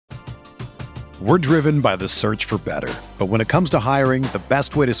We're driven by the search for better. But when it comes to hiring, the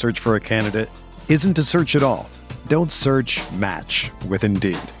best way to search for a candidate isn't to search at all. Don't search, match with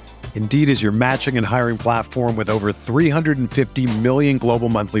Indeed. Indeed is your matching and hiring platform with over 350 million global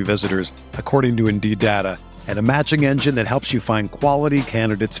monthly visitors, according to Indeed data, and a matching engine that helps you find quality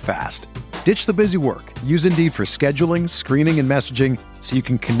candidates fast. Ditch the busy work. Use Indeed for scheduling, screening, and messaging so you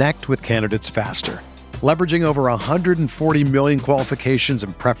can connect with candidates faster. Leveraging over 140 million qualifications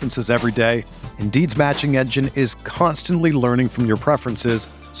and preferences every day, Indeed's matching engine is constantly learning from your preferences,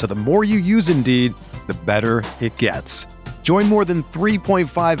 so the more you use Indeed, the better it gets. Join more than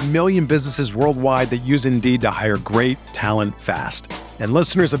 3.5 million businesses worldwide that use Indeed to hire great talent fast. And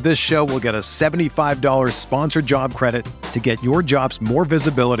listeners of this show will get a $75 sponsored job credit to get your jobs more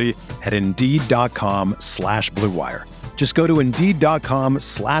visibility at Indeed.com/Blue Wire. Just go to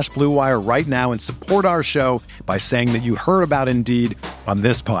Indeed.com/Blue Wire right now and support our show by saying that you heard about Indeed on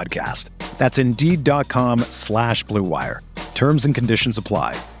this podcast. That's Indeed.com/Blue Wire. Terms and conditions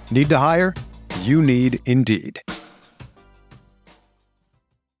apply. Need to hire? You need Indeed.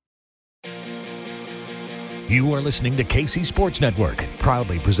 You are listening to KC Sports Network,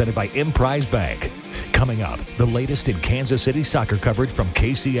 proudly presented by Emprise Bank. Coming up, the latest in Kansas City soccer coverage from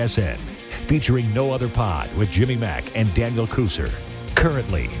KCSN, featuring No Other Pod with Jimmy Mack and Daniel Kuser.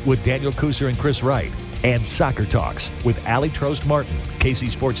 Currently, with Daniel Kuser and Chris Wright, and Soccer Talks with Ali Trost Martin. KC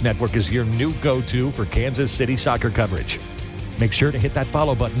Sports Network is your new go-to for Kansas City soccer coverage. Make sure to hit that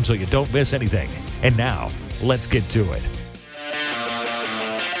follow button so you don't miss anything. And now, let's get to it.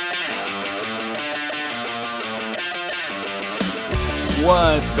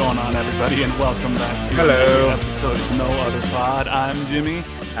 What's going on, everybody, and welcome back to another episode of No Other Pod. I'm Jimmy,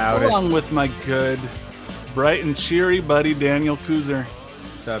 along with my good, bright and cheery buddy, Daniel Kuser.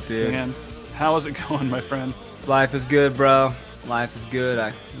 What's up, dude? Man, how is it going, my friend? Life is good, bro. Life is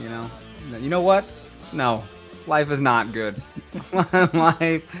good. You know what? No, life is not good.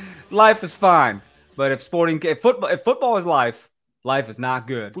 life is fine. But if football is life, life is not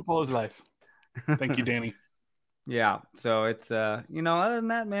good. Football is life. Thank you, Danny. Yeah, so it's other than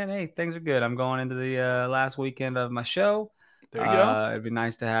that, man, hey, things are good. I'm going into the last weekend of my show. There you go. It'd be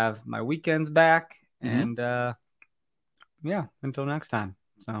nice to have my weekends back, and until next time.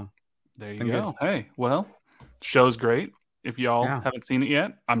 So there you go. Good. Hey, well, show's great. If y'all haven't seen it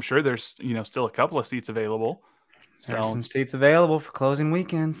yet, I'm sure there's still a couple of seats available. There's some seats available for closing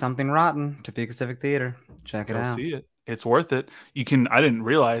weekend. Something Rotten, Topeka Civic Theater. Check it out. See it. It's worth it. I didn't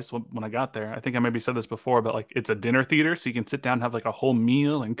realize when I got there, I think I maybe said this before, but like it's a dinner theater, so you can sit down and have like a whole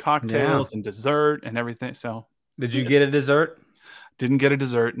meal and cocktails and dessert and everything. So did you get a dessert? Didn't get a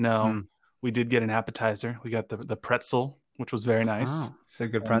dessert. No, we did get an appetizer. We got the pretzel, which was very nice. Oh, it's a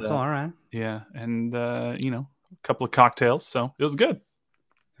good pretzel. All right. Yeah. And, a couple of cocktails. So it was good.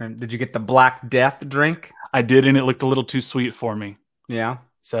 And did you get the Black Death drink? I did. And it looked a little too sweet for me. Yeah.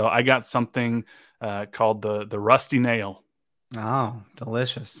 So I got something called the Rusty Nail. Oh,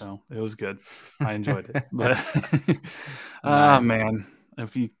 delicious. So it was good. I enjoyed it. But nice. Man,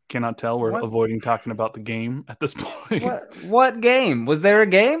 if you cannot tell, we're avoiding talking about the game at this point. What game? Was there a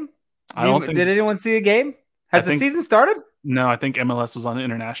game? Did anyone see a game? Has the season started? No, I think MLS was on an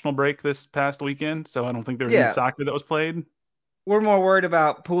international break this past weekend, so I don't think there was any soccer that was played. We're more worried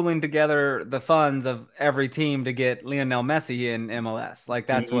about pooling together the funds of every team to get Lionel Messi in MLS. Like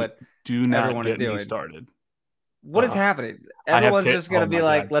that's what everyone is doing. Started. What is happening? Everyone's just going to be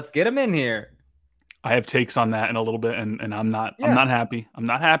like, "Let's get him in here." I have takes on that in a little bit, and I'm not. Yeah. I'm not happy. I'm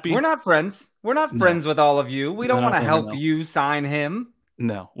not happy. We're not friends. We're not friends with all of you. We don't want to help you sign him.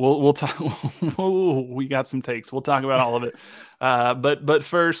 No, we'll talk. We got some takes. We'll talk about all of it. But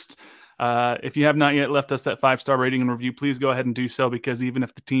first. If you have not yet left us that 5-star rating and review, please go ahead and do so, because even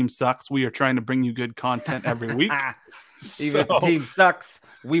if the team sucks, we are trying to bring you good content every week. Even if the team sucks,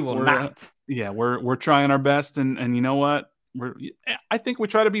 we will not. We're trying our best, and you know what? I think we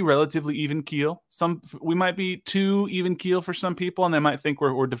try to be relatively even keel. We might be too even keel for some people, and they might think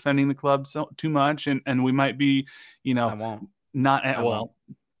we're defending the club too much, and we might be, I won't. Not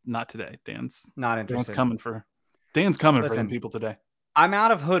today. Dan's not interested. Dan's coming for them people today. I'm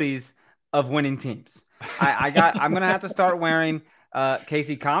out of hoodies of winning teams. I'm gonna have to start wearing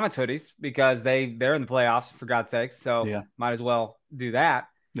KC Comets hoodies because they're in the playoffs, for God's sakes. So might as well do that.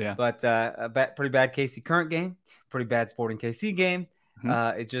 Yeah. But pretty bad KC current game, pretty bad Sporting KC game.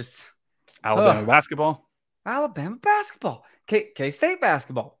 It just Alabama basketball. K-State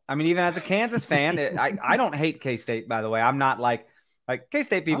basketball. I mean, even as a Kansas fan, I don't hate K-State, by the way. I'm not like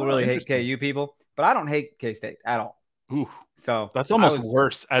K-State people really hate KU people, but I don't hate K-State at all. Ooh, so that's almost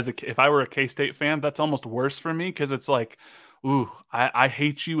worse if I were a K-State fan. That's almost worse for me because it's like, I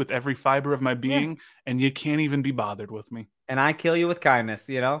hate you with every fiber of my being, and you can't even be bothered with me. And I kill you with kindness,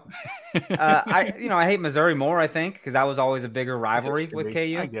 I hate Missouri more, I think, because that was always a bigger rivalry with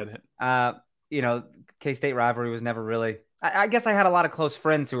KU. I get it. K-State rivalry was never really. I guess I had a lot of close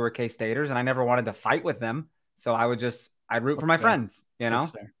friends who were K-Staters, and I never wanted to fight with them, so I'd root for my friends.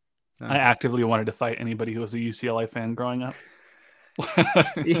 That's fair. So. I actively wanted to fight anybody who was a UCLA fan growing up,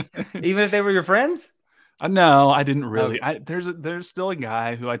 even if they were your friends. No, I didn't really. Okay. There's still a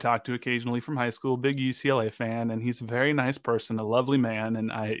guy who I talk to occasionally from high school, big UCLA fan, and he's a very nice person, a lovely man.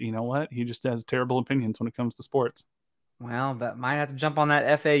 And you know what? He just has terrible opinions when it comes to sports. Well, that might have to jump on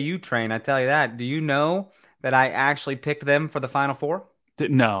that FAU train. I tell you that. Do you know that I actually picked them for the Final Four?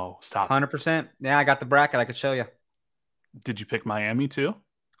 No, stop. 100%. Yeah, I got the bracket. I could show you. Did you pick Miami too?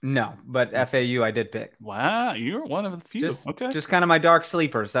 No, but FAU I did pick. Wow, you're one of the few. Just kind of my dark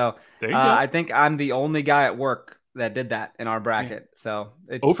sleeper. So there you go. I think I'm the only guy at work that did that in our bracket. Yeah. So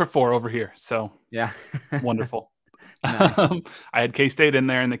 0 for 4 over here. So yeah, wonderful. Nice. I had K-State in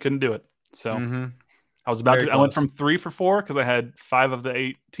there and they couldn't do it. So I was about I went from 3 for 4 because I had 5 of the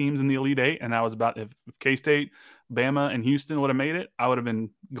 8 teams in the Elite 8, and I was about if K-State, Bama, and Houston would have made it, I would have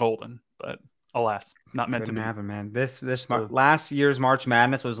been golden. But alas, not meant to be. Happen, man. This last year's March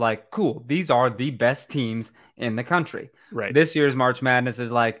Madness was like, cool. These are the best teams in the country. Right. This year's March Madness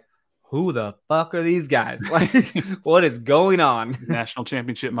is like, who the fuck are these guys? Like, what is going on? National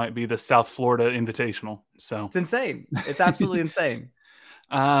championship might be the South Florida Invitational. So it's insane. It's absolutely insane.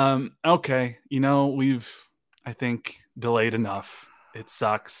 Okay. We've, I think, delayed enough. It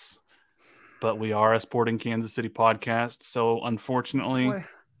sucks, but we are a Sporting Kansas City podcast. So unfortunately.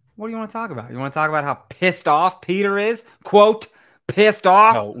 What do you want to talk about? You want to talk about how pissed off Peter is? Quote, pissed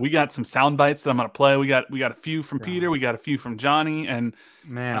off? No, we got some sound bites that I'm going to play. We got a few from Peter. We got a few from Johnny. And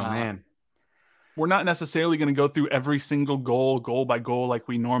man. We're not necessarily going to go through every single goal by goal like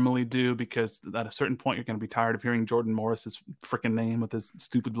we normally do, because at a certain point, you're going to be tired of hearing Jordan Morris's freaking name with his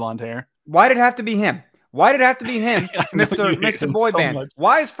stupid blonde hair. Why did it have to be him? Mr. Boy Band? Much.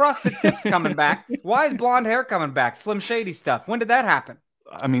 Why is Frosted Tips coming back? Why is blonde hair coming back? Slim Shady stuff. When did that happen?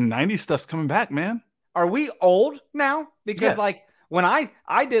 I mean, 90s stuff's coming back, man. Are we old now? Because like when I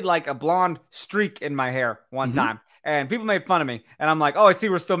did like a blonde streak in my hair one time, and people made fun of me, and I'm like, oh, I see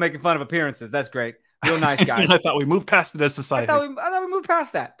we're still making fun of appearances. That's great. Real nice guys. I thought we moved past it as society. I thought we moved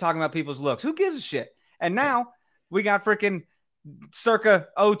past that, talking about people's looks. Who gives a shit? And now we got freaking circa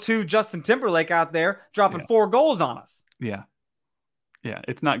 02 Justin Timberlake out there dropping 4 goals on us. Yeah. Yeah,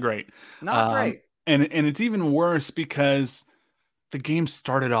 it's not great. Not great. And it's even worse because the game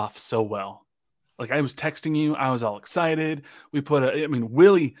started off so well. Like, I was texting you, I was all excited.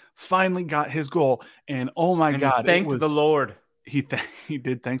 Willie finally got his goal, and oh my God, thank the Lord. He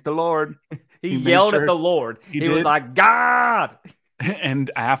did thank the Lord. He yelled at the Lord. He was like, God. And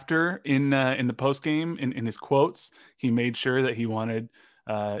after in the post game, in his quotes, he made sure that he wanted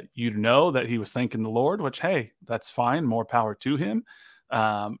you to know that he was thanking the Lord. Which, hey, that's fine. More power to him.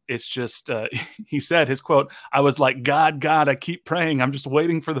 It's just, he said his quote, I was like, God, I keep praying. I'm just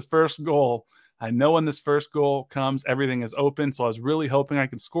waiting for the first goal. I know when this first goal comes, everything is open. So I was really hoping I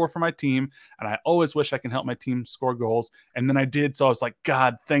could score for my team. And I always wish I can help my team score goals. And then I did. So I was like,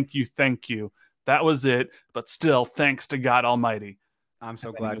 God, thank you. That was it. But still, thanks to God Almighty. I'm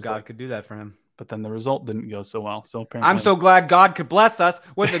so glad God could do that for him. But then the result didn't go so well. So apparently, I'm so glad God could bless us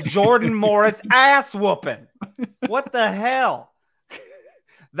with a Jordan Morris ass whooping. What the hell?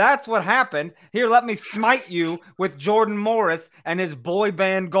 That's what happened. Here, let me smite you with Jordan Morris and his boy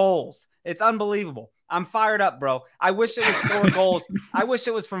band goals. It's unbelievable. I'm fired up, bro. I wish it was 4 goals. I wish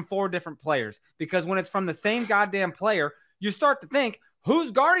it was from 4 different players, because when it's from the same goddamn player, you start to think,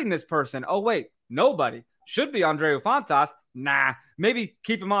 who's guarding this person? Oh, wait, nobody. Should be Andreu Fontas. Nah. Maybe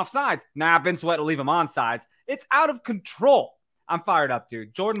keep him off sides. Nah, Ben Sweat will leave him on sides. It's out of control. I'm fired up,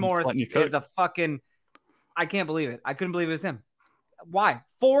 dude. Jordan Morris is a fucking – I can't believe it. I couldn't believe it was him. Why?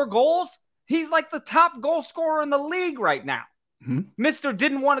 4 goals? He's like the top goal scorer in the league right now. Mister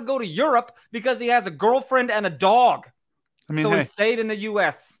didn't want to go to Europe because he has a girlfriend and a dog. He stayed in the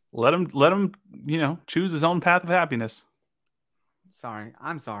U.S. Let him, choose his own path of happiness.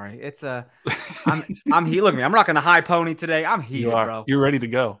 I'm sorry. It's I'm he. Look at me. I'm rocking the high pony today. I'm heated, bro. You're ready to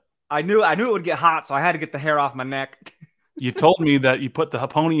go. I knew it would get hot, so I had to get the hair off my neck. You told me that you put the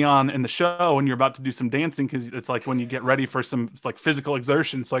pony on in the show and you're about to do some dancing, because it's like when you get ready for some physical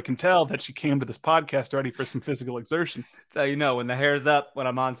exertion. So I can tell that she came to this podcast ready for some physical exertion. So when the hair's up, when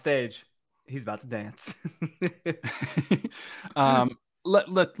I'm on stage, he's about to dance.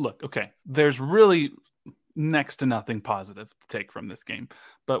 Look. Okay, there's really next to nothing positive to take from this game,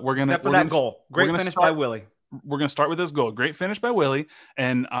 but we're gonna except for that goal. Great finish by Willie. we're going to start with this goal. Great finish by Willie.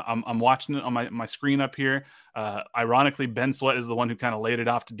 And I'm watching it on my screen up here. Ironically, Ben Sweat is the one who kind of laid it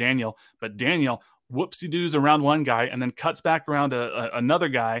off to Daniel. But Daniel whoopsie-doos around one guy and then cuts back around another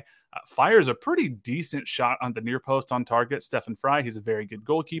guy, fires a pretty decent shot on the near post on target. Stephen Fry, he's a very good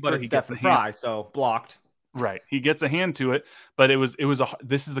goalkeeper. But it's Stephen Fry, so blocked. Right. He gets a hand to it, but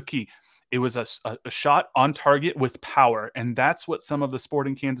this is the key. It was a shot on target with power, and that's what some of the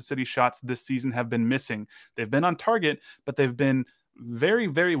Sporting Kansas City shots this season have been missing. They've been on target, but they've been very,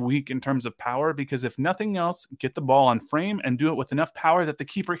 very weak in terms of power because if nothing else, get the ball on frame and do it with enough power that the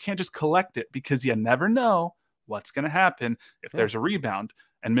keeper can't just collect it because you never know what's going to happen if there's a rebound.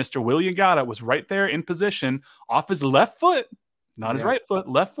 And Mr. Willie Agada was right there in position off his left foot, not his right foot,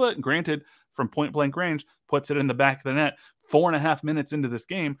 left foot, granted from point blank range, puts it in the back of the net. 4.5 minutes into this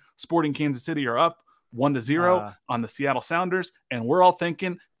game, Sporting Kansas City are up 1-0 on the Seattle Sounders, and we're all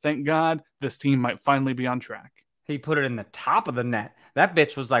thinking, thank God, this team might finally be on track. He put it in the top of the net. That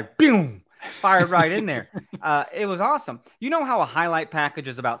bitch was like, boom, fired right in there. It was awesome. You know how a highlight package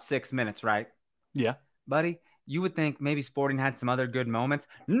is about 6 minutes, right? Yeah. Buddy, you would think maybe Sporting had some other good moments.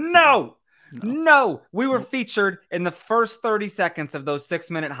 No. We were featured in the first 30 seconds of those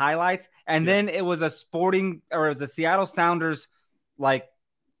 6-minute highlights, and then it was a Seattle Sounders like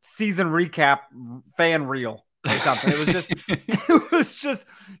season recap fan reel or something. It was just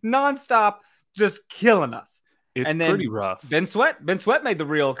nonstop, just killing us. It's pretty rough. Ben Sweat made the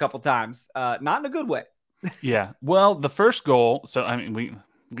reel a couple times, not in a good way. Yeah. Well, the first goal. So I mean,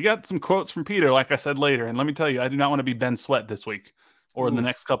 we got some quotes from Peter, like I said later, and let me tell you, I do not want to be Ben Sweat this week or in the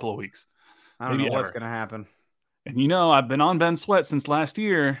next couple of weeks. I don't know what's going to happen. And I've been on Ben Sweat since last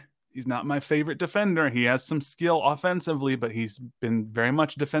year. He's not my favorite defender. He has some skill offensively, but he's been very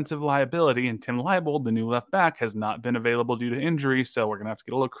much defensive liability. And Tim Leibold, the new left back, has not been available due to injury. So we're going to have to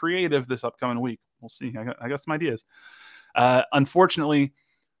get a little creative this upcoming week. We'll see. I got some ideas. Unfortunately,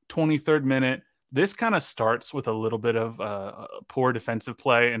 23rd minute, this kind of starts with a little bit of poor defensive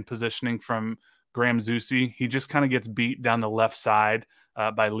play and positioning from Graham Zusi. He just kind of gets beat down the left side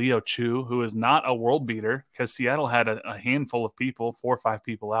by Leo Chu, who is not a world beater because Seattle had a handful of people, 4 or 5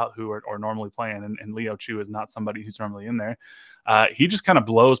 people out who are normally playing, and Leo Chu is not somebody who's normally in there. He just kind of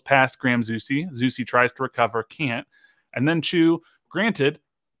blows past Graham Zusi. Zusi tries to recover, can't. And then Chu, granted,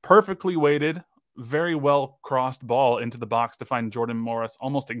 perfectly weighted, very well crossed ball into the box to find Jordan Morris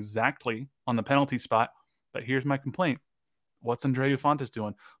almost exactly on the penalty spot. But here's my complaint. What's Andreu Fontes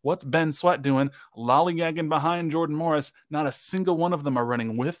doing? What's Ben Sweat doing? Lollygagging behind Jordan Morris. Not a single one of them are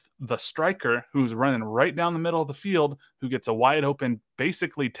running with the striker who's running right down the middle of the field, who gets a wide open,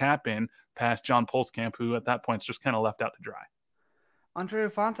 basically tap in past John Pulskamp, who at that point is just kind of left out to dry.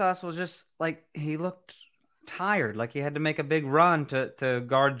 Andreu Fontes was just like, he looked tired, like he had to make a big run to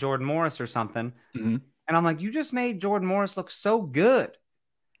guard Jordan Morris or something. Mm-hmm. And I'm like, you just made Jordan Morris look so good.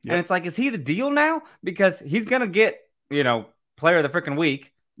 Yep. And it's like, is he the deal now? Because he's going to get, player of the freaking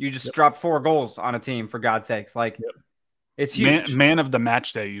week. You just dropped 4 goals on a team, for God's sakes. Like, it's huge. Man of the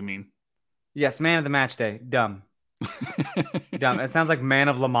match day, you mean? Yes, man of the match day. Dumb. Dumb. It sounds like man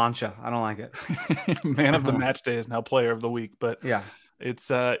of La Mancha. I don't like it. Man of the match day is now player of the week. But yeah, it's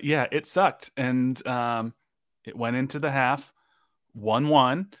it sucked. And it went into the half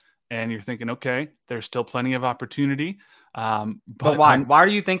 1-1. And you're thinking, okay, there's still plenty of opportunity. But why? Why are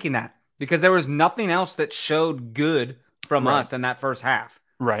you thinking that? Because there was nothing else that showed good from us in that first half.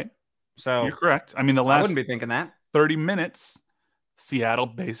 Right. So you're correct. I mean, I wouldn't be thinking that. 30 minutes, Seattle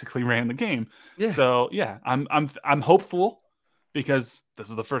basically ran the game. Yeah. So yeah, I'm hopeful because this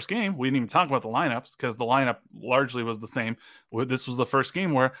is the first game. We didn't even talk about the lineups because the lineup largely was the same. This was the first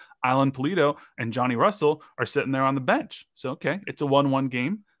game where Alan Pulido and Johnny Russell are sitting there on the bench. So, okay, it's a 1-1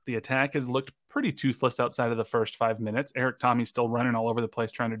 game. The attack has looked pretty toothless outside of the first 5 minutes. Eric Tommy's still running all over the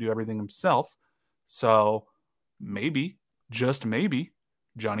place trying to do everything himself. So maybe, just maybe,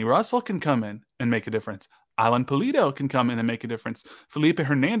 Johnny Russell can come in and make a difference. Alan Pulido can come in and make a difference. Felipe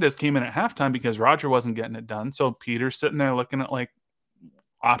Hernandez came in at halftime because Roger wasn't getting it done. So Peter's sitting there looking at like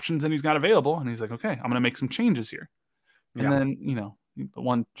options and he's got available. And he's like, okay, I'm going to make some changes here. And then, the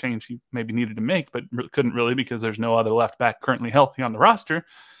one change he maybe needed to make, but couldn't really because there's no other left back currently healthy on the roster,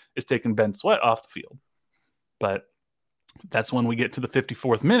 is taking Ben Sweat off the field. But that's when we get to the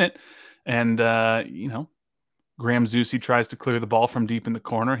 54th minute. And, Graham Zusi tries to clear the ball from deep in the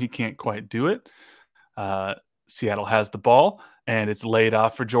corner. He can't quite do it. Seattle has the ball, and it's laid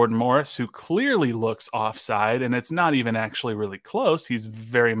off for Jordan Morris, who clearly looks offside, and it's not even actually really close. He's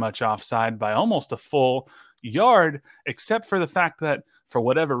very much offside by almost a full yard, except for the fact that for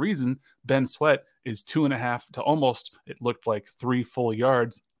whatever reason, Ben Sweat is 2.5 to almost, it looked like 3 full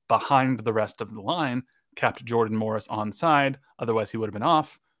yards behind the rest of the line. kept Jordan Morris onside. Otherwise, he would have been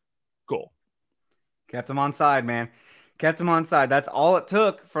off. Goal. Kept him onside, man. Kept him onside. That's all it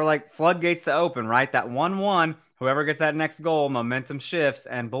took for like floodgates to open, right? That 1-1, whoever gets that next goal, momentum shifts.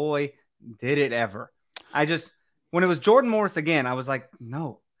 And boy, did it ever. When it was Jordan Morris again, I was like,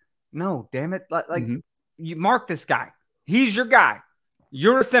 no, damn it. Like, you mark this guy. He's your guy.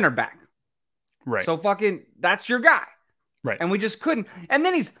 You're a center back. Right. So that's your guy. Right. And we just couldn't. And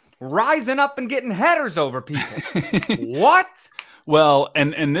then he's rising up and getting headers over people. What? Well,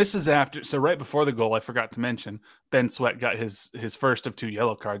 and this is after. So right before the goal, I forgot to mention, Ben Sweat got his first of 2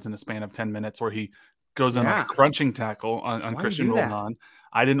 yellow cards in the span of 10 minutes, where he goes on a crunching tackle on Christian Roldan.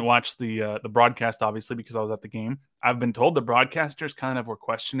 I didn't watch the broadcast, obviously, because I was at the game. I've been told the broadcasters kind of were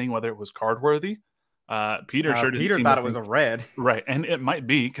questioning whether it was card worthy. Peter thought it was a red. Right, and it might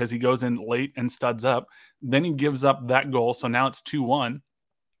be because he goes in late and studs up. Then he gives up that goal, so now it's 2-1.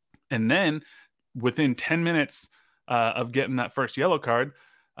 And then within 10 minutes of getting that first yellow card,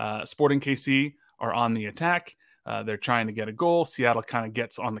 Sporting KC are on the attack. They're trying to get a goal. Seattle kind of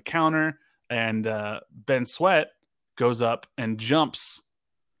gets on the counter, and Ben Sweat goes up and jumps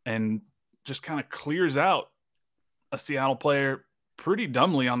and just kind of clears out a Seattle player pretty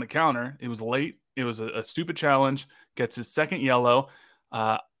dumbly on the counter. It was late. It was a stupid challenge. Gets his second yellow.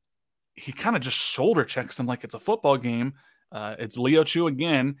 He kind of just shoulder checks him like it's a football game. It's Leo Chu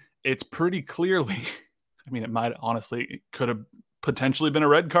again. It's pretty clearly, I mean, it could have potentially been a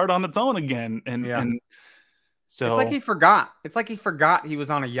red card on its own again. And so it's like he forgot. It's like he forgot he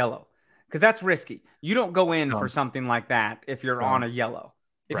was on a yellow, because that's risky. You don't go in for something like that if you're on a yellow.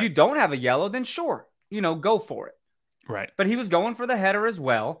 If you don't have a yellow, then sure, go for it. Right. But he was going for the header as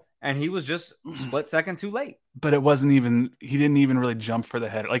well, and he was just split second too late. But he didn't even really jump for the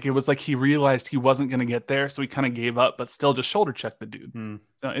header. Like, it was like he realized he wasn't going to get there, so he kind of gave up, but still just shoulder checked the dude.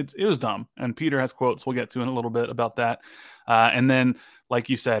 So it was dumb. And Peter has quotes we'll get to in a little bit about that. And then, like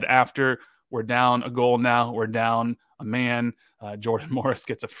you said, after we're down a goal now, we're down a man. Jordan Morris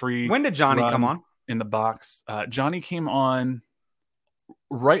gets a free. When did Johnny come on? In the box. Johnny came on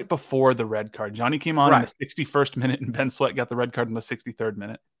right before the red card. Johnny came on in the 61st minute, and Ben Sweat got the red card in the 63rd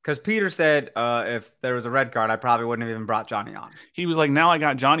minute. Because Peter said if there was a red card, I probably wouldn't have even brought Johnny on. He was like, now I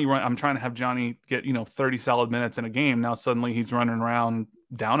got Johnny. I'm trying to have Johnny get 30 solid minutes in a game. Now suddenly he's running around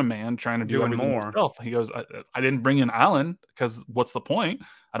down a man trying to do everything himself. He goes, I didn't bring in Allen because what's the point?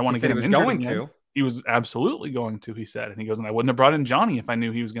 I don't want to get him injured. He was going to. He was absolutely going to, he said. And he goes, and I wouldn't have brought in Johnny if I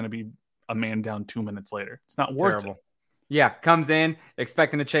knew he was going to be a man down 2 minutes later. It's not worth it. Yeah, comes in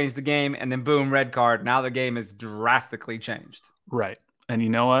expecting to change the game, and then boom, red card. Now the game is drastically changed. Right. And you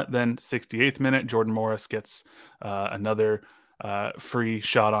know what? Then 68th minute, Jordan Morris gets another free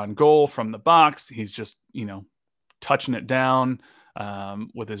shot on goal from the box. He's just, touching it down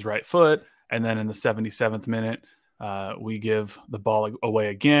with his right foot. And then in the 77th minute, we give the ball away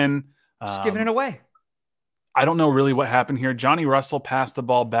again. Just giving it away. I don't know really what happened here. Johnny Russell passed the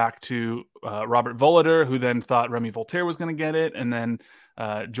ball back to Robert Volader, who then thought Remy Voltaire was going to get it. And then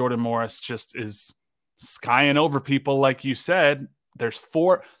Jordan Morris just is skying over people, like you said. There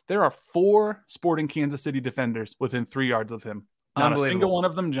are 4 Sporting Kansas City defenders within 3 yards of him. Not a single one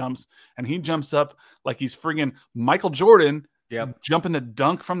of them jumps, and he jumps up like he's friggin' Michael Jordan, jumping the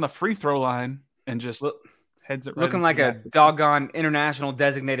dunk from the free throw line, and just heads it right. Looking like a doggone international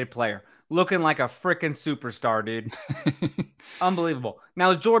designated player. Looking like a freaking superstar, dude. Unbelievable.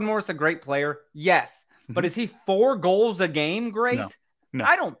 Now, is Jordan Morris a great player? Yes. But is he 4 goals a game great? No.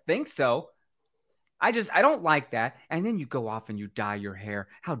 I don't think so. I don't like that. And then you go off and you dye your hair.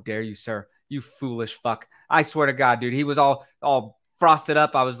 How dare you, sir? You foolish fuck. I swear to God, dude. He was all frosted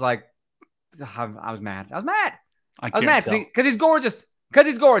up. I was like, I was mad. I was mad. See, because he's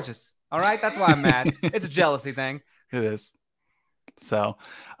gorgeous. All right? That's why I'm mad. It's a jealousy thing. It is. So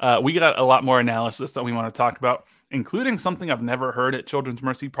we got a lot more analysis that we want to talk about, including something I've never heard at Children's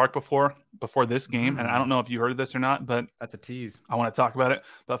Mercy Park before this game. And I don't know if you heard of this or not, but that's a tease. I want to talk about it.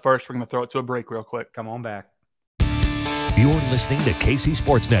 But first, we're going to throw it to a break real quick. Come on back. You're listening to KC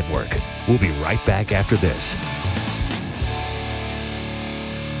Sports Network. We'll be right back after this.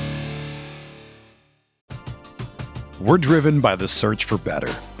 We're driven by the search for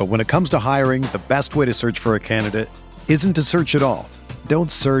better. But when it comes to hiring, the best way to search for a candidate isn't to search at all.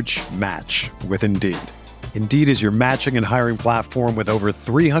 Don't search, match with Indeed. Indeed is your matching and hiring platform with over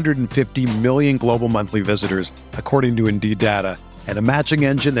 350 million global monthly visitors, according to Indeed data, and a matching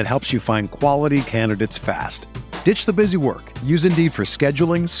engine that helps you find quality candidates fast. Ditch the busy work. Use Indeed for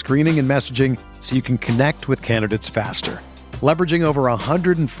scheduling, screening, and messaging so you can connect with candidates faster. Leveraging over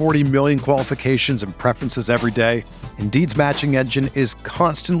 140 million qualifications and preferences every day, Indeed's matching engine is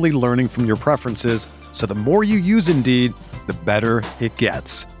constantly learning from your preferences, So the more you use Indeed, the better it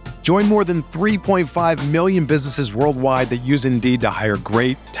gets. Join more than 3.5 million businesses worldwide that use Indeed to hire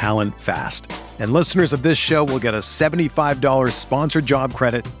great talent fast. And listeners of this show will get a $75 sponsored job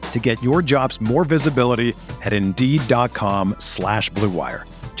credit to get your jobs more visibility at Indeed.com/Blue Wire.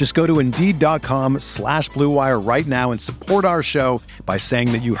 Just go to Indeed.com/Blue Wire right now and support our show by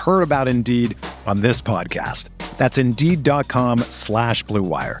saying that you heard about Indeed on this podcast. That's Indeed.com/Blue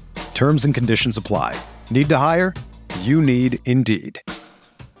Wire. Terms and conditions apply. Need to hire? You need Indeed.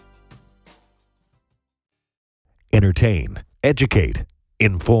 Entertain, educate,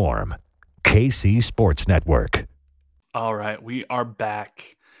 inform. KC Sports Network. All right, we are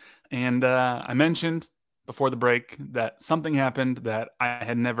back. And I mentioned before the break that something happened that I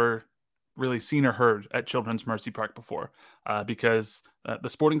had never really seen or heard at Children's Mercy Park before, because the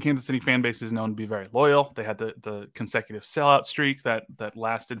Sporting Kansas City fan base is known to be very loyal. They had the consecutive sellout streak that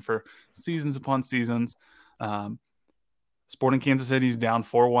lasted for seasons upon seasons. Sporting Kansas City is down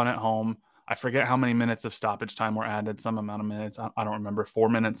 4-1 at home. I forget how many minutes of stoppage time were added, some amount of minutes. I don't remember, 4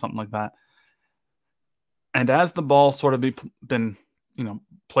 minutes, something like that. And as the ball sort of been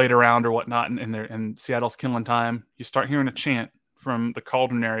played around or whatnot, and Seattle's killing time, you start hearing a chant from the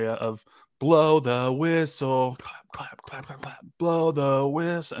Cauldron area of "blow the whistle, clap, clap, clap, clap, clap, blow the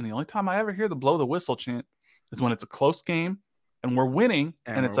whistle." And the only time I ever hear the "blow the whistle" chant is when it's a close game and we're winning,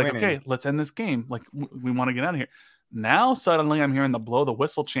 and it's like, okay, let's end this game. Like, we want to get out of here. Now suddenly I'm hearing the "blow the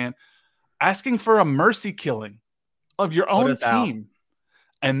whistle" chant, asking for a mercy killing of your own team.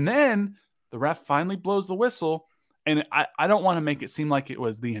 And then the ref finally blows the whistle. And I don't want to make it seem like it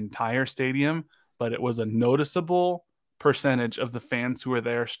was the entire stadium, but it was a noticeable percentage of the fans who were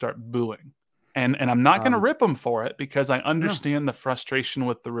there start booing. And I'm not going to rip them for it, because I understand the frustration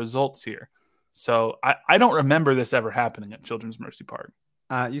with the results here. So I don't remember this ever happening at Children's Mercy Park.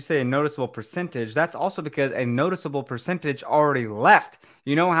 You say a noticeable percentage. That's also because a noticeable percentage already left.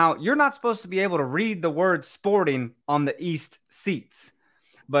 You know how you're not supposed to be able to read the word Sporting on the East seats.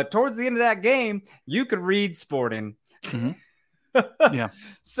 But towards the end of that game, you could read Sporting. Mm-hmm. Yeah.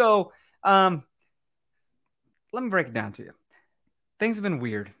 So let me break it down to you. Things have been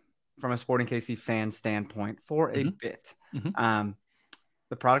weird from a Sporting KC fan standpoint for a bit. Mm-hmm.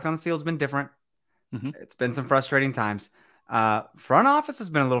 The product on the field has been different. Mm-hmm. It's been some frustrating times. Front office has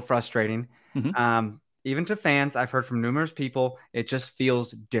been a little frustrating. Mm-hmm. Even to fans, I've heard from numerous people, it just feels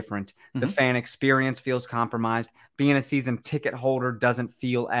different. Mm-hmm. The fan experience feels compromised. Being a season ticket holder doesn't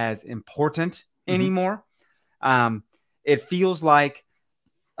feel as important anymore. It feels like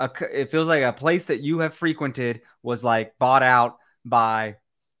a place that you have frequented was like bought out by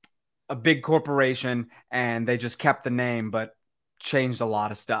a big corporation, and they just kept the name but changed a lot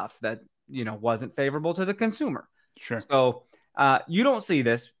of stuff that wasn't favorable to the consumer. Sure. So you don't see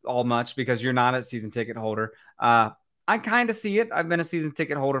this all much because you're not a season ticket holder. I kind of see it. I've been a season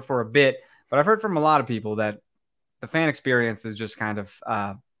ticket holder for a bit, but I've heard from a lot of people that the fan experience has just kind of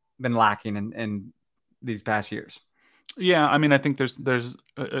been lacking in these past years. Yeah, I mean, I think there's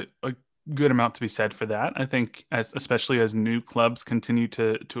a good amount to be said for that. I think especially as new clubs continue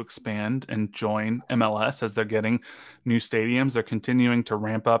to expand and join MLS, as they're getting new stadiums, they're continuing to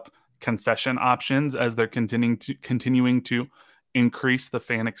ramp up concession options as they're continuing to increase the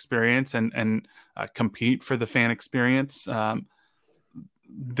fan experience and compete for the fan experience.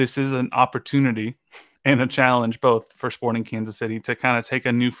 This is an opportunity and a challenge both for Sporting Kansas City to kind of take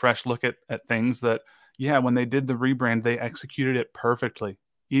a new, fresh look at things that, when they did the rebrand, they executed it perfectly.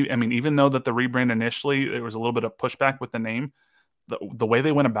 I mean, even though that the rebrand initially, there was a little bit of pushback with the name, the way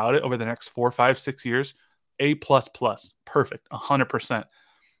they went about it over the next 4, 5, 6 years, A++, perfect, 100%.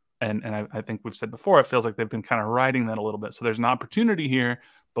 And I think we've said before, it feels like they've been kind of riding that a little bit. So there's an opportunity here,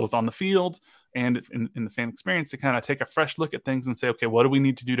 both on the field and in the fan experience, to kind of take a fresh look at things and say, okay, what do we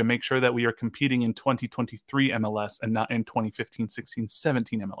need to do to make sure that we are competing in 2023 MLS and not in 2015, 16,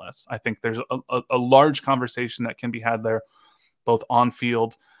 17 MLS? I think there's a large conversation that can be had there, both on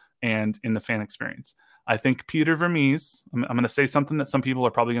field and in the fan experience. I think Peter Vermes, I'm going to say something that some people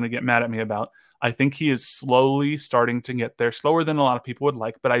are probably going to get mad at me about. I think he is slowly starting to get there, slower than a lot of people would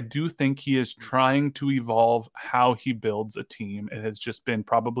like, but I do think he is trying to evolve how he builds a team. It has just been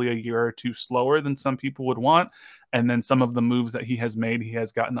probably a year or two slower than some people would want. And then some of the moves that he has made, he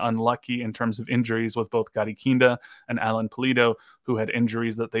has gotten unlucky in terms of injuries with both Gadi Kinda and Alan Pulido, who had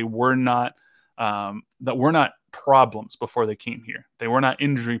injuries that they were not problems before they came here. They were not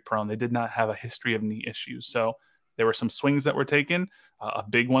injury prone. They did not have a history of knee issues. So there were some swings that were taken. A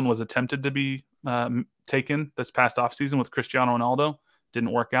big one was attempted to be taken this past offseason with Cristiano Ronaldo.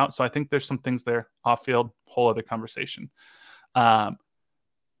 Didn't work out. So I think there's some things there off field, whole other conversation. Fans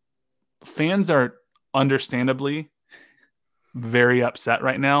are understandably very upset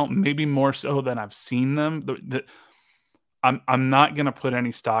right now, maybe more so than I've seen them. I'm not going to put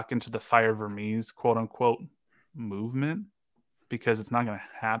any stock into the Fire Vermees quote unquote movement because it's not going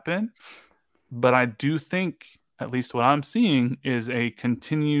to happen. But I do think, at least what I'm seeing, is a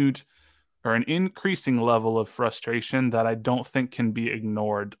continued or an increasing level of frustration that I don't think can be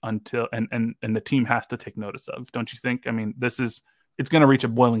ignored until and the team has to take notice of. Don't you think? I mean, it's going to reach a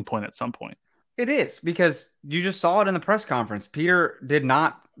boiling point at some point. It is, because you just saw it in the press conference. Peter did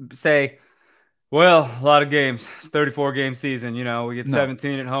not say, well, a lot of games. It's 34-game season. You know, we get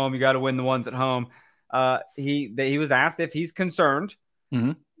 17 at home. You got to win the ones at home. He was asked if he's concerned.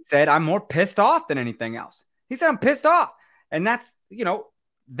 Mm-hmm. He said, I'm more pissed off than anything else. He said, I'm pissed off. And that's,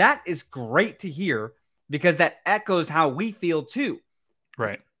 that is great to hear, because that echoes how we feel too.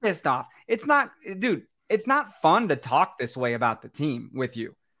 Right. Pissed off. It's not fun to talk this way about the team with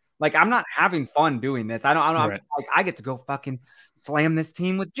you. Like, I'm not having fun doing this. I don't right. like, I get to go fucking slam this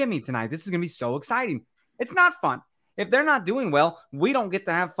team with Jimmy tonight. This is going to be so exciting. It's not fun. If they're not doing well, we don't get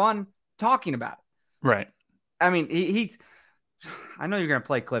to have fun talking about it. Right. I mean, I know you're going to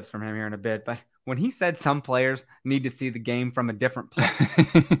play clips from him here in a bit, but when he said some players need to see the game from a different place,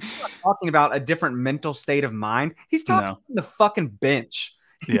 he's not talking about a different mental state of mind. He's talking from the fucking bench.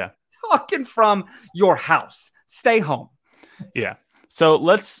 Yeah. Talking from your house. Stay home. Yeah. So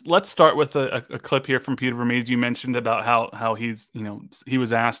let's start with a clip here from Peter Vermees. You mentioned about how he's, he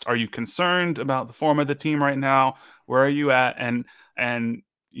was asked, are you concerned about the form of the team right now? Where are you at? And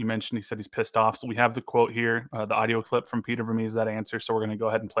you mentioned, he said he's pissed off. So we have the quote here, the audio clip from Peter Vermees, that answer. So we're going to go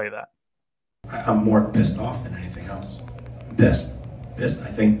ahead and play that. I'm more pissed off than anything else. Pissed.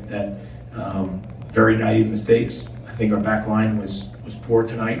 I think that very naive mistakes. I think our back line was poor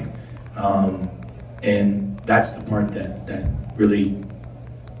tonight. And that's the part that really,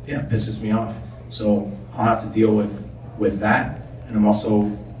 pisses me off. So I'll have to deal with that. And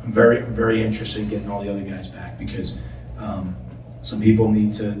I'm very, very interested in getting all the other guys back, because some people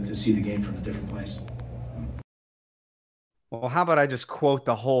need to see the game from a different place. Well, how about I just quote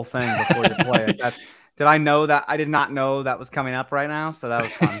the whole thing before you play it? Did I know that? I did not know that was coming up right now, so that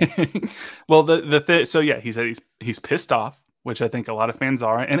was fun. Well, so yeah, he said he's pissed off, which I think a lot of fans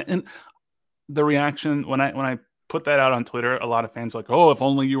are, and the reaction when I put that out on Twitter, a lot of fans were like, oh, if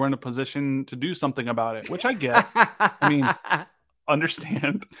only you were in a position to do something about it, which I get. I mean,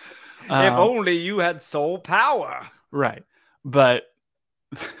 understand. If only you had soul power. Right. But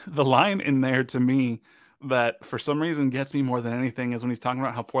the line in there to me that for some reason gets me more than anything is when he's talking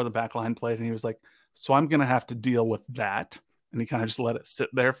about how poor the back line played. And he was like, so I'm going to have to deal with that. And he kind of just let it sit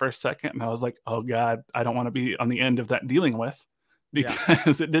there for a second. And I was like, oh God, I don't want to be on the end of that dealing with,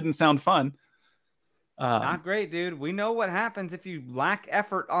 because it didn't sound fun. Not great, dude. We know what happens if you lack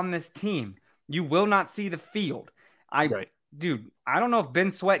effort on this team. You will not see the field. Dude, I don't know if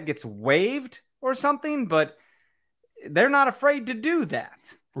Ben Sweat gets waived or something, but they're not afraid to do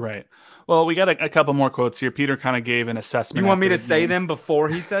that. Right. Well, we got a couple more quotes here. Peter kind of gave an assessment. You want me to say them before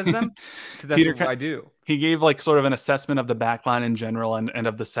he says them? Because that's what I do. He gave like sort of an assessment of the back line in general and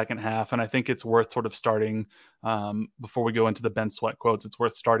of the second half. And I think it's worth sort of starting before we go into the Ben Sweat quotes. It's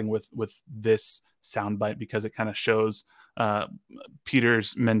worth starting with this soundbite, because it kind of shows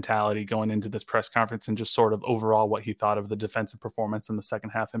Peter's mentality going into this press conference and just sort of overall what he thought of the defensive performance in the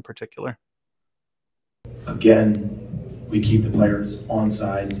second half in particular. Again, we keep the players on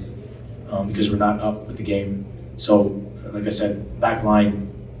sides because we're not up with the game. So, like I said, back line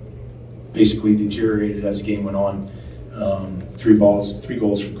basically deteriorated as the game went on. 3 goals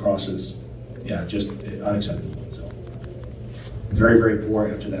from crosses. Yeah, just unacceptable. So, very, very poor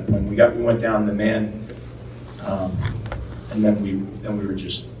after that point. We went down the man, and then we were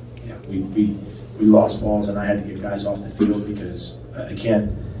just we lost balls, and I had to get guys off the field because I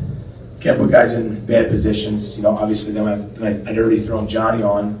can't put guys in bad positions. Obviously, then I'd already thrown Johnny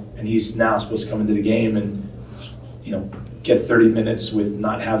on, and he's now supposed to come into the game and, get 30 minutes with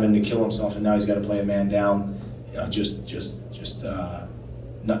not having to kill himself, and now he's got to play a man down. Definitely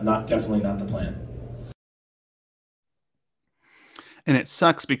not the plan. And it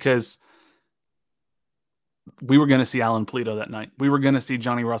sucks because we were going to see Alan Polito that night. We were going to see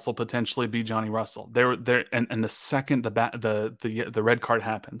Johnny Russell potentially be Johnny Russell. And the second the red card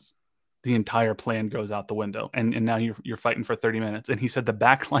happens, the entire plan goes out the window. And now you're fighting for 30 minutes. And he said the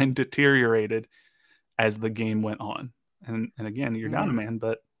back line deteriorated as the game went on. And again, you're down a man,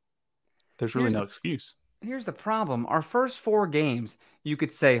 but there's really no excuse. Here's the problem. Our first 4 games, you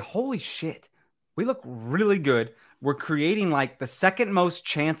could say, holy shit, we look really good. We're creating like the second most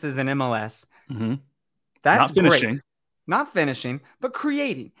chances in MLS. Mm-hmm. That's not finishing. Great. not finishing, but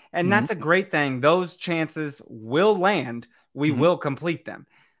creating. And Mhm. that's a great thing. Those chances will land. We Mhm. will complete them.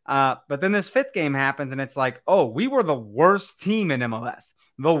 But then this fifth game happens and it's like, oh, we were the worst team in MLS.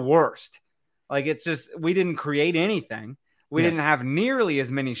 The worst. Like, it's just, we didn't create anything. We Yeah. didn't have nearly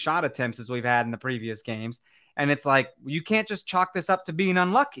as many shot attempts as we've had in the previous games. And it's like, you can't just chalk this up to being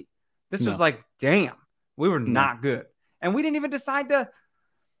unlucky. This was No. like, damn, we were not good. And we didn't even decide to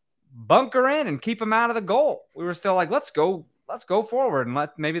bunker in and keep them out of the goal. We were still like, let's go forward and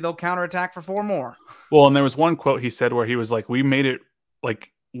maybe they'll counterattack for 4 more. Well, and there was one quote he said where he was like, we made it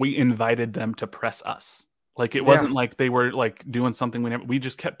like we invited them to press us. Like, it wasn't like they were like doing something we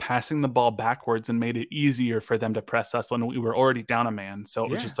just kept passing the ball backwards and made it easier for them to press us when we were already down a man. So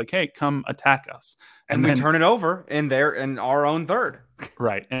it was just like, hey, come attack us. And then we turn it over in our own third.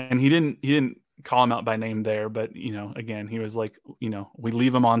 Right. And he didn't call him out by name there, but again, he was like, we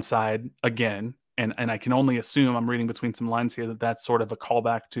leave him onside again. And I can only assume, I'm reading between some lines here, that that's sort of a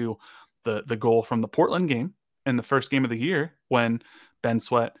callback to the goal from the Portland game and the first game of the year when Ben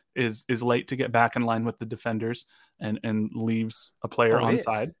Sweat is late to get back in line with the defenders and leaves a player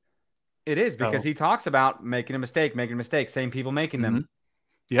onside. It is because he talks about making a mistake, same people making them.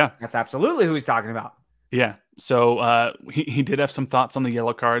 Yeah. That's absolutely who he's talking about. Yeah. So he did have some thoughts on the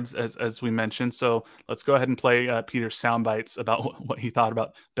yellow cards, as we mentioned. So let's go ahead and play Peter's sound bites about what he thought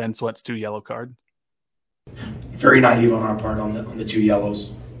about Ben Sweat's 2 yellow card. Very naive on our part on the 2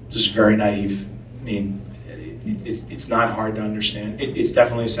 yellows. Just very naive. I mean, it's not hard to understand. It's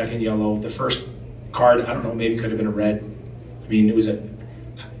definitely a second yellow. The first card, I don't know, maybe could have been a red. I mean, I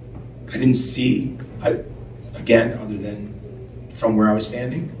didn't see, again, other than from where I was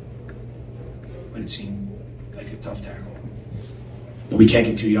standing, but it seemed like a tough tackle. But we can't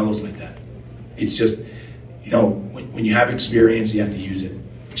get 2 yellows like that. It's just, when you have experience, you have to use it.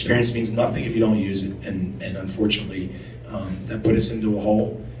 Experience means nothing if you don't use it, and unfortunately, that put us into a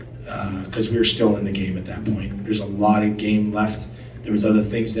hole because we were still in the game at that point. There's a lot of game left. There was other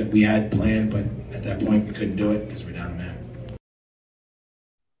things that we had planned, but at that point we couldn't do it because we're down a man.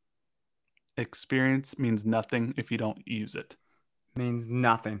 Experience means nothing if you don't use it. Means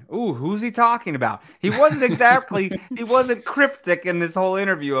nothing. Ooh, who's he talking about? He wasn't he wasn't cryptic in this whole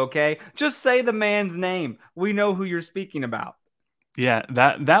interview, okay? Just say the man's name. We know who you're speaking about. Yeah,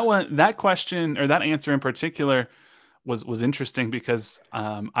 that question, or that answer in particular, was interesting because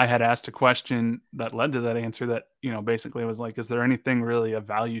I had asked a question that led to that answer that basically was like, is there anything really of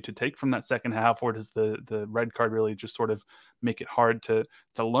value to take from that second half, or does the red card really just sort of make it hard to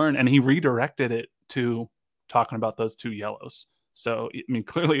learn? And he redirected it to talking about those 2 yellows. So I mean,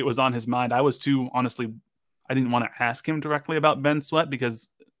 clearly it was on his mind. I didn't want to ask him directly about Ben Sweat because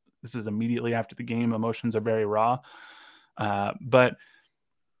this is immediately after the game. Emotions are very raw. But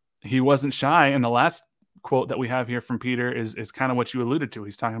he wasn't shy. And the last quote that we have here from Peter is kind of what you alluded to.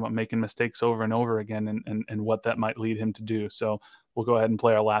 He's talking about making mistakes over and over again and what that might lead him to do. So we'll go ahead and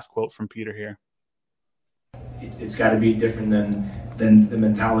play our last quote from Peter here. It's got to be different than the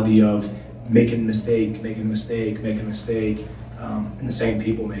mentality of making a mistake, and the same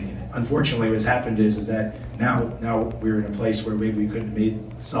people making it. Unfortunately, what's happened is that now we're in a place where maybe we couldn't have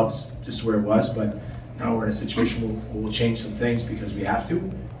made subs just where it was, but now we're in a situation where we'll change some things because we have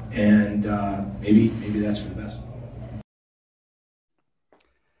to, and maybe that's for the best.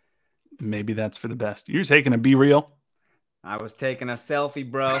 Maybe that's for the best. You're taking a be real. I was taking a selfie,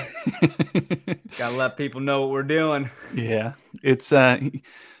 bro. Gotta let people know what we're doing. Yeah, it's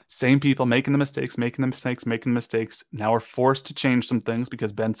same people making the mistakes. Now we're forced to change some things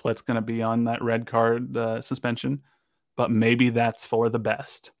because Ben Sweat's going to be on that red card suspension, but maybe that's for the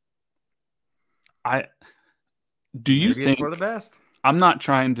best. Do you think it's for the best? I'm not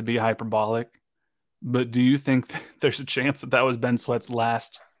trying to be hyperbolic, but do you think there's a chance that was Ben Sweat's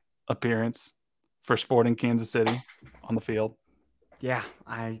last appearance for Sporting Kansas City on the field? Yeah,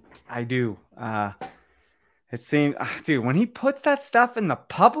 I do. It seems, dude, when he puts that stuff in the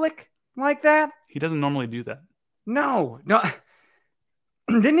public like that, he doesn't normally do that. No.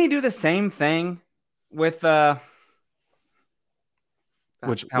 Didn't he do the same thing with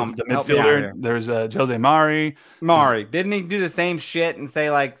which was the midfielder? There's Jose Mari. Didn't he do the same shit and say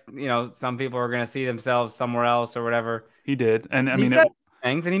like, some people are going to see themselves somewhere else or whatever? He did, and he said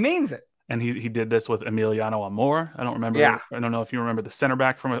things, and he means it. And he did this with Emiliano Amor. I don't remember. Yeah. I don't know if you remember the center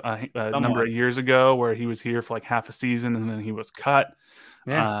back from a number of years ago where he was here for like half a season and then he was cut.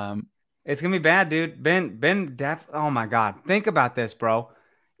 Yeah. It's going to be bad, dude. Ben oh my God. Think about this, bro.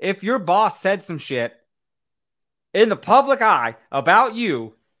 If your boss said some shit in the public eye about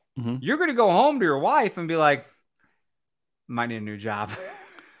you, you're going to go home to your wife and be like, might need a new job.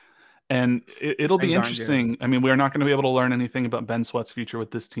 And it'll be Things aren't good. interesting. I mean, we're not going to be able to learn anything about Ben Sweat's future with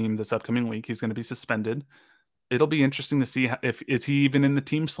this team this upcoming week. He's going to be suspended. It'll be interesting to see if is he even in the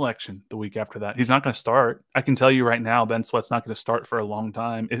team selection the week after that. He's not going to start. I can tell you right now, Ben Sweat's not going to start for a long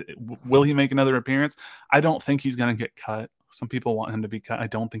time. Will he make another appearance? I don't think he's going to get cut. Some people want him to be cut. I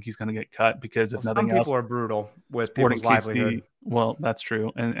don't think he's going to get cut because if nothing else, some people are brutal with Sporting people's livelihood. KC. Well, that's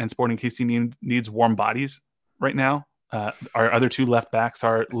true, and Sporting KC needs warm bodies right now. Our other two left backs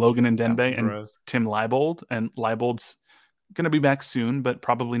are Logan and Denbe and Tim Leibold, and Leibold's going to be back soon, but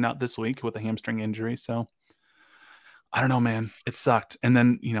probably not this week with a hamstring injury. So I don't know, man. It sucked. And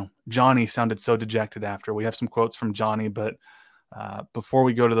then, Johnny sounded so dejected after. We have some quotes from Johnny, but before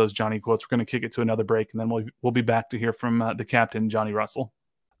we go to those Johnny quotes, we're going to kick it to another break, and then we'll be back to hear from the captain, Johnny Russell.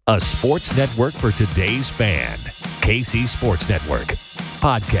 A sports network for today's fan. KC Sports Network.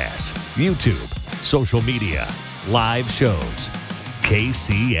 Podcasts, YouTube, social media, live shows.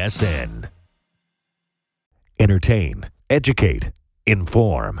 KCSN. Entertain, educate,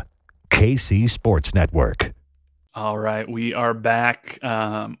 inform. KC Sports Network. All right, we are back.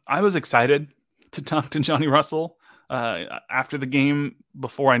 I was excited to talk to Johnny Russell after the game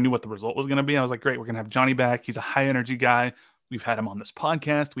before I knew what the result was going to be. I was like, great, we're going to have Johnny back. He's a high energy guy. We've had him on this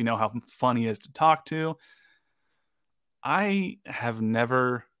podcast. We know how fun he is to talk to. I have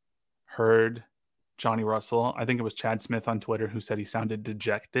never heard Johnny Russell. I think it was Chad Smith on Twitter who said he sounded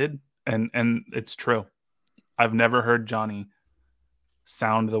dejected, and it's true. I've never heard Johnny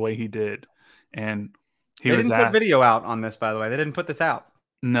sound the way he did, and they didn't put video out on this, by the way. They didn't put this out.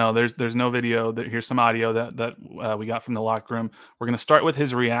 No, there's no video. Here's some audio that we got from the locker room. We're going to start with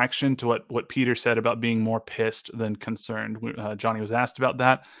his reaction to what Peter said about being more pissed than concerned. Johnny was asked about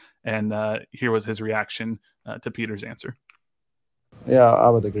that, and here was his reaction to Peter's answer. Yeah, I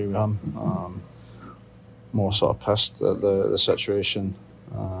would agree with him. More sort of pissed at the situation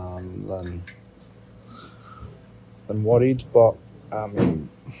than worried, but I mean,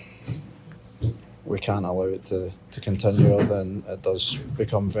 we can't allow it to continue, or then it does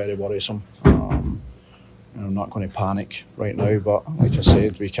become very worrisome. I'm not going to panic right now, but like I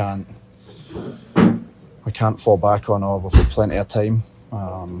said, we can't fall back on, we've got plenty of time,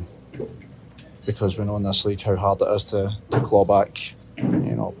 because we know in this league how hard it is to claw back,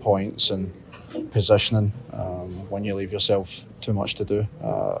 points and positioning when you leave yourself too much to do.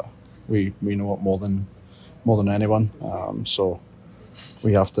 We know it more than anyone, so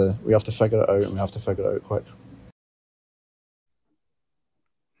we have to figure it out, and we have to figure it out quick.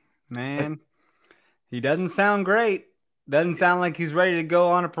 Man, he doesn't sound great. Doesn't sound like he's ready to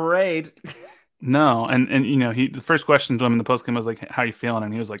go on a parade. No, and the first question to him in the postgame was like, "How are you feeling?"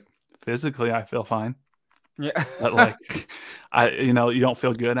 And he was like, "Physically, I feel fine." Yeah, but you don't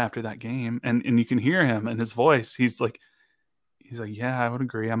feel good after that game, and you can hear him in his voice. He's like, "Yeah, I would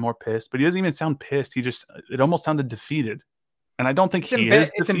agree. I'm more pissed," but he doesn't even sound pissed. It almost sounded defeated. And I don't think he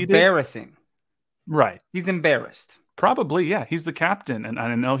is defeated. It's embarrassing. Right. He's embarrassed. Probably, yeah. He's the captain. And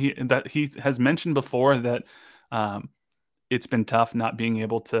I know he has mentioned before that it's been tough not being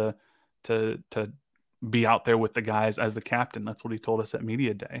able to be out there with the guys as the captain. That's what he told us at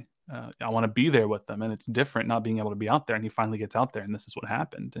Media Day. I want to be there with them. And it's different not being able to be out there. And he finally gets out there, and this is what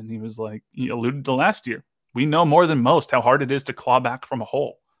happened. And he was like, he alluded to last year. We know more than most how hard it is to claw back from a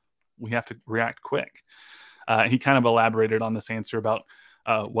hole. We have to react quick. He kind of elaborated on this answer about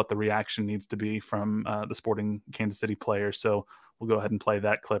what the reaction needs to be from the Sporting Kansas City players. So we'll go ahead and play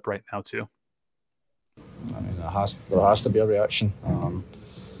that clip right now too. I mean, there has to be a reaction.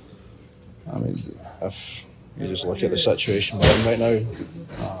 I mean, if you just look at the situation we're in right now,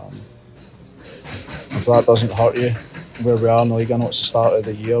 if that doesn't hurt you where we are in the league, I know it's the start of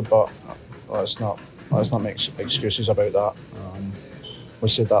the year, but let's not make excuses about that. We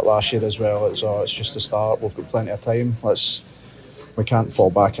said that last year as well. It's just the start. We've got plenty of time. We can't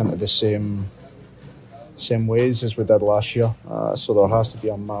fall back into the same ways as we did last year. So there has to be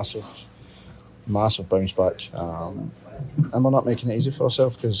a massive bounce back. And we're not making it easy for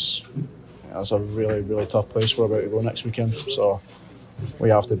ourselves, because it's a really, really tough place we're about to go next weekend. So we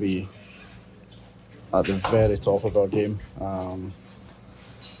have to be at the very top of our game,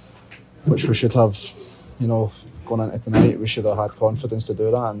 which we should have, going into tonight. We should have had confidence to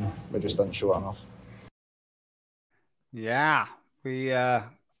do that, and we just didn't show it enough. Yeah, we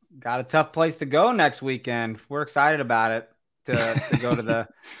got a tough place to go next weekend. We're excited about it to go to the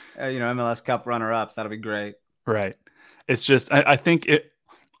MLS Cup runner-ups. That'll be great. Right. It's just I think it.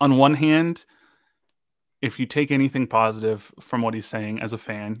 On one hand, if you take anything positive from what he's saying as a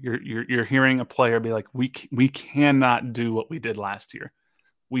fan, you're hearing a player be like, we cannot do what we did last year.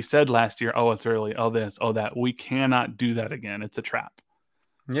 We said last year, oh, it's early, oh, this, oh, that. We cannot do that again. It's a trap.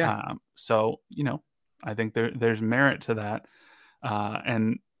 Yeah. So, I think there's merit to that.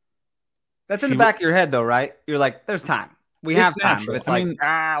 And that's in the back of your head though, right? You're like, there's time. We have time, natural. but it's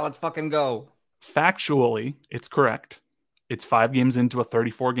let's fucking go. Factually, it's correct. It's 5 games into a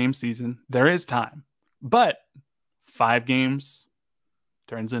 34-game season. There is time. But 5 games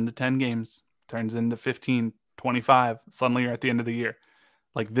turns into 10 games, turns into 15, 25. Suddenly you're at the end of the year.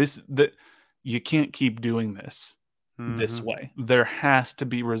 Like you can't keep doing this this way. There has to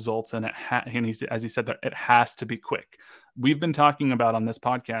be results, and as he said, that it has to be quick. We've been talking about on this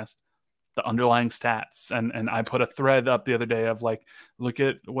podcast the underlying stats, and I put a thread up the other day of like, look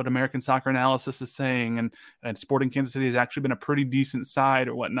at what American Soccer Analysis is saying, and Sporting Kansas City has actually been a pretty decent side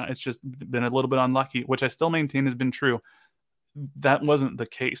or whatnot. It's just been a little bit unlucky, which I still maintain has been true. That wasn't the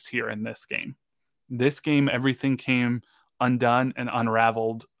case here in this game. This game, everything came undone and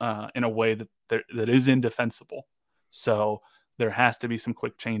unraveled in a way that is indefensible. So there has to be some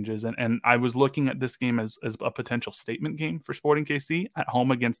quick changes. And I was looking at this game as a potential statement game for Sporting KC at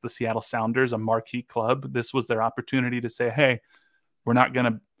home against the Seattle Sounders, a marquee club. This was their opportunity to say, hey, we're not going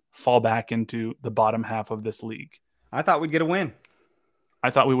to fall back into the bottom half of this league. I thought we'd get a win.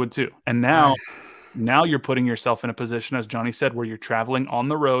 I thought we would too. And now you're putting yourself in a position, as Johnny said, where you're traveling on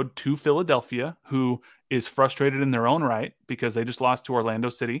the road to Philadelphia, who is frustrated in their own right because they just lost to Orlando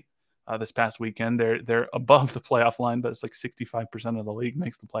City this past weekend. They're above the playoff line, but it's like 65% of the league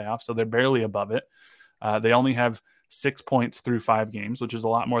makes the playoffs, so they're barely above it. They only have 6 points through 5 games, which is a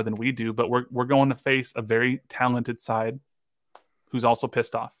lot more than we do. But we're going to face a very talented side who's also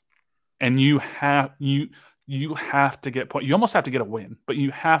pissed off, and you have to get point. You almost have to get a win, but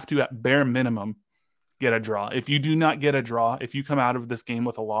you have to at bare minimum get a draw. If you do not get a draw, if you come out of this game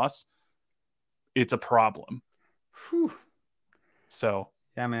with a loss, it's a problem. Whew. So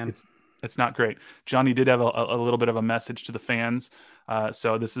yeah, man, it's not great. Johnny did have a little bit of a message to the fans.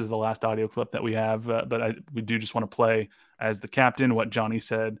 So this is the last audio clip that we have, but we do just want to play as the captain what Johnny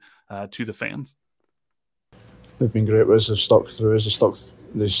said to the fans. They've been great with us. They've stuck through us.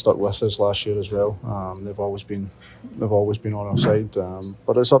 They stuck with us last year as well. They've always been on our side.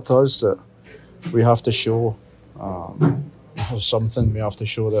 But it's up to us that we have to show something. We have to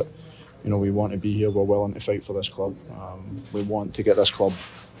show that we want to be here. We're willing to fight for this club. We want to get this club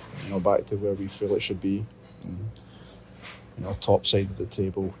back to where we feel it should be. Top side of the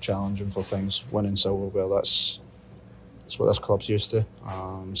table, challenging for things, winning silverware. That's what this club's used to.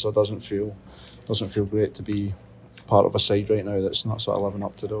 So it doesn't feel great to be part of a side right now that's not sort of living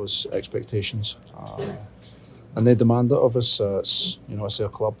up to those expectations. And they demand it of us. It's their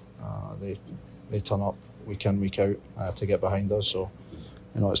club. They turn up week in, week out to get behind us. So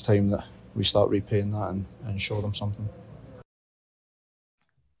it's time that we start repaying that and show them something.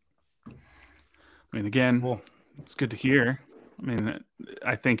 I mean, again, it's good to hear. I mean,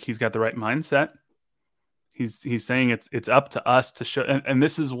 I think he's got the right mindset. He's saying it's up to us to show, and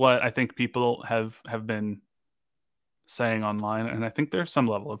this is what I think people have been saying online, and I think there's some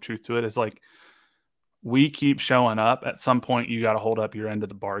level of truth to it. Is like, we keep showing up. At some point, you got to hold up your end of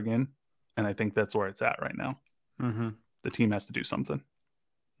the bargain, and I think that's where it's at right now. Mm-hmm. The team has to do something.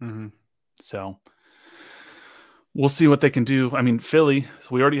 Mm-hmm. So we'll see what they can do. I mean, Philly,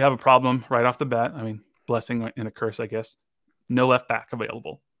 we already have a problem right off the bat. I mean, blessing and a curse, I guess. No left back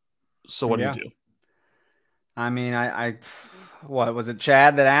available. So what do you do? I mean, I what was it?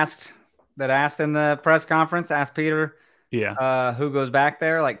 Chad that asked in the press conference, asked Peter, who goes back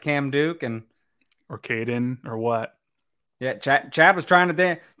there, like Cam Duke or Caden or what? Yeah, Chad was trying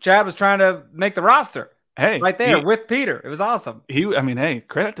to make the roster. Hey, right there with Peter. It was awesome. Hey,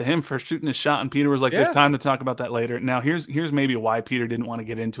 credit to him for shooting his shot. And Peter was like, there's time to talk about that later. Now, here's maybe why Peter didn't want to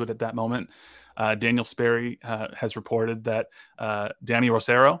get into it at that moment. Daniel Sperry has reported that Danny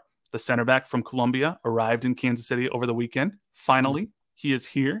Rosero, the center back from Colombia, arrived in Kansas City over the weekend. Finally, he is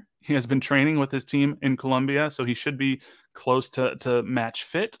here. He has been training with his team in Colombia, so he should be close to match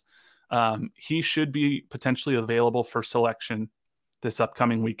fit. He should be potentially available for selection this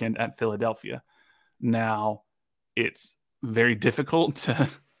upcoming weekend at Philadelphia. Now, it's very difficult to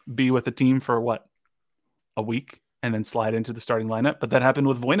be with a team for a week and then slide into the starting lineup. But that happened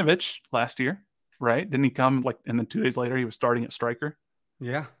with Vojinovic last year, right? Didn't he come and then 2 days later he was starting at striker?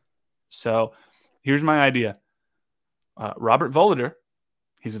 Yeah. So here's my idea. Robert Voloder,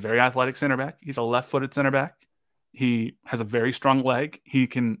 he's a very athletic center back. He's a left-footed center back. He has a very strong leg. He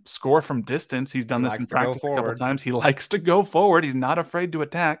can score from distance. He's done this in practice a couple times. He likes to go forward. He's not afraid to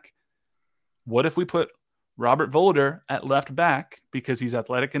attack. What if we put Robert Voloder at left back because he's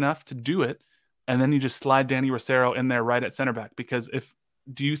athletic enough to do it, and then you just slide Danny Rosero in there right at center back? Because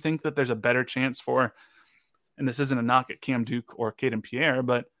do you think that there's a better chance for, and this isn't a knock at Cam Duke or Caden Pierre,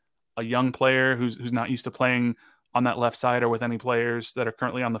 but a young player who's not used to playing on that left side or with any players that are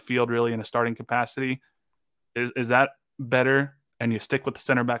currently on the field really in a starting capacity. Is that better? And you stick with the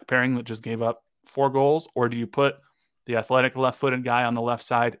center back pairing that just gave up 4 goals? Or do you put the athletic left-footed guy on the left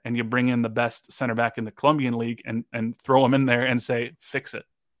side and you bring in the best center back in the Colombian league and throw him in there and say, fix it,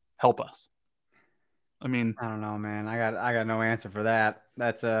 help us? I mean, I don't know, man. I got no answer for that.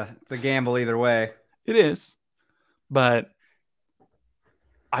 It's a gamble either way. it is, but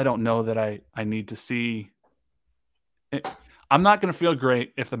I don't know that I need to see it. I'm not going to feel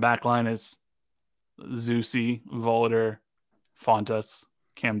great if the back line is Zusi, Voloder, Fontas,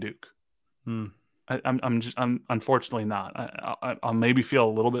 Cam Duke. I'm unfortunately not. I'll maybe feel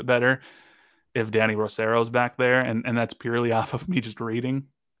a little bit better if Danny Rosero's back there, and that's purely off of me just reading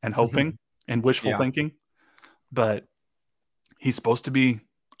and hoping and wishful thinking. But he's supposed to be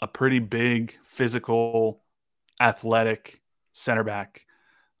a pretty big, physical, athletic center back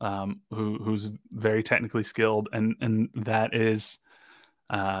who's very technically skilled, and that is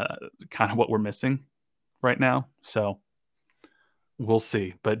kind of what we're missing right now. So we'll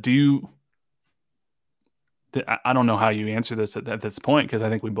see. But I don't know how you answer this at this point, because I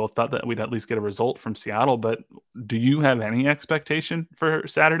think we both thought that we'd at least get a result from Seattle. But do you have any expectation for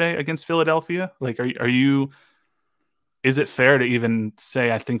Saturday against Philadelphia? Like, is it fair to even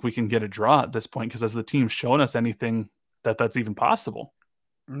say I think we can get a draw at this point? Because has the team shown us anything that's even possible?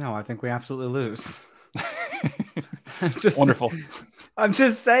 No, I think we absolutely lose. Wonderful. I'm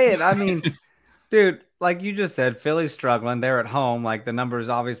just saying. I mean, dude, like you just said, Philly's struggling. They're at home. Like the numbers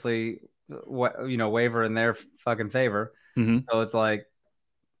obviously, waver in their fucking favor. Mm-hmm. So it's like,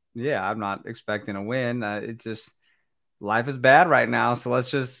 yeah, I'm not expecting a win. It's just life is bad right now. So let's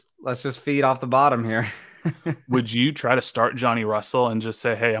just feed off the bottom here. Would you try to start Johnny Russell and just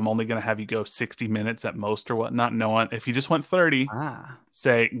say, hey, I'm only going to have you go 60 minutes at most or whatnot? Knowing if he just went 30,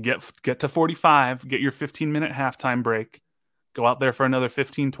 say get to 45, get your 15-minute halftime break, go out there for another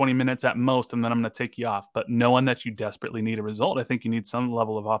 15, 20 minutes at most, and then I'm going to take you off. But knowing that you desperately need a result, I think you need some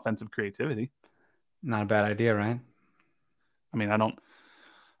level of offensive creativity. Not a bad idea, right? I mean, I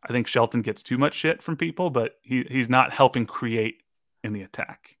think Shelton gets too much shit from people, but he's not helping create in the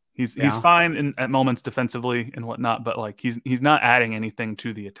attack. He's fine at moments defensively and whatnot, but like he's not adding anything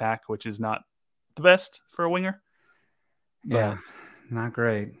to the attack, which is not the best for a winger. Yeah, not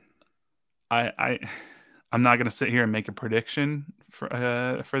great. I'm not going to sit here and make a prediction for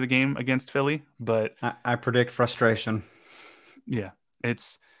the game against Philly, but I predict frustration. Yeah,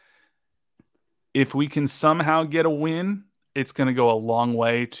 if we can somehow get a win, it's going to go a long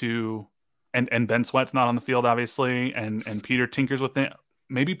way to, and Ben Sweat's not on the field, obviously, and Peter tinkers with it.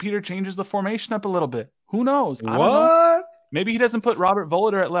 Maybe Peter changes the formation up a little bit. Who knows? I don't know. Maybe he doesn't put Robert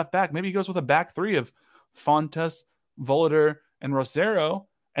Voloder at left back. Maybe he goes with a back three of Fontas, Voloder, and Rosero,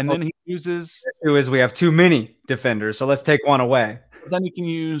 and then he uses... We have too many defenders, so let's take one away. Then he can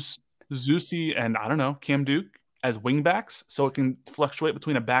use Zusi and, I don't know, Cam Duke as wingbacks, so it can fluctuate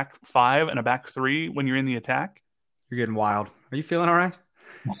between a back 5 and a back 3 when you're in the attack. You're getting wild. Are you feeling all right?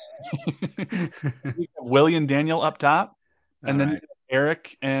 William Daniel up top, and then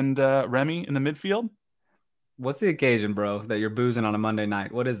Eric and Remy in the midfield. What's the occasion, bro, that you're boozing on a Monday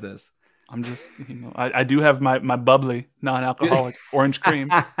night? What is this? I'm just, I do have my bubbly, non-alcoholic orange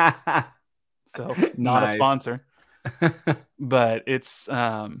cream. So not a sponsor. But it's,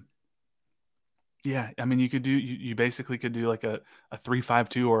 yeah, I mean, you basically could do like a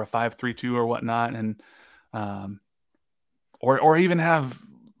 3-5-2 or a 5-3-2 or whatnot. And, or even have,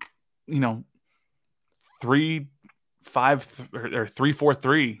 3-5 or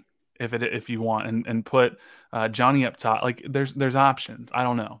 3-4-3 if you want, and put Johnny up top. Like there's options. I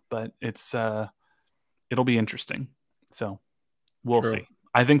don't know, but it'll be interesting. So we'll see.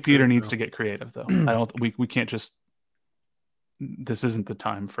 I think Peter needs to get creative though. We can't just, this isn't the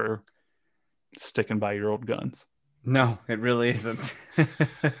time for sticking by your old guns. No, it really isn't.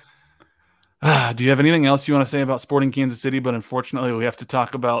 Do you have anything else you want to say about Sporting Kansas City? But unfortunately, we have to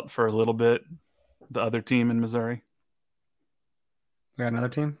talk about for a little bit the other team in Missouri. We got another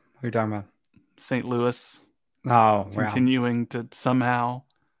team? Who are you talking about? St. Louis. Oh, continuing to somehow,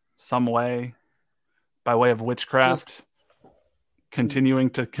 some way, by way of witchcraft,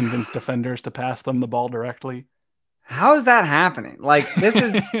 continuing to convince defenders to pass them the ball directly. How is that happening? Like, this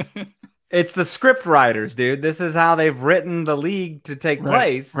is... It's the script writers, dude. This is how they've written the league to take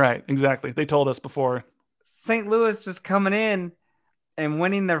place. Right, exactly. They told us before. St. Louis just coming in and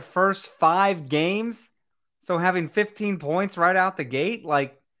winning their first 5 games. So having 15 points right out the gate,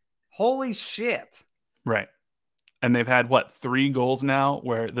 like, holy shit. Right. And they've had, 3 goals now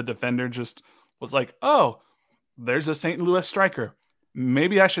where the defender just was like, oh, there's a St. Louis striker.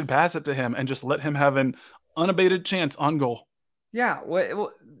 Maybe I should pass it to him and just let him have an unabated chance on goal. Yeah,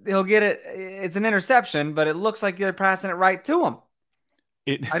 well, he'll get it. It's an interception, but it looks like they're passing it right to him.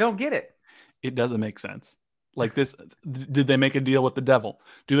 I don't get it. It doesn't make sense. Like this, did they make a deal with the devil?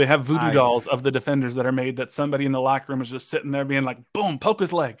 Do they have voodoo dolls of the defenders that are made that somebody in the locker room is just sitting there being like, boom, poke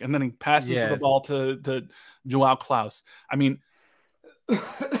his leg, and then he passes the ball to Joao Klaus? I mean,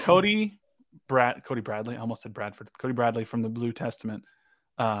 Cody Bradley. I almost said Bradford. Cody Bradley from the Blue Testament.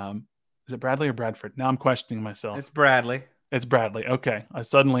 Is it Bradley or Bradford? Now I'm questioning myself. It's Bradley. It's Bradley. Okay. I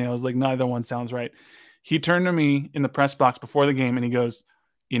was like, neither one sounds right. He turned to me in the press box before the game and he goes,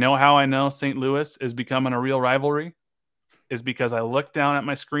 you know how I know St. Louis is becoming a real rivalry? Is because I looked down at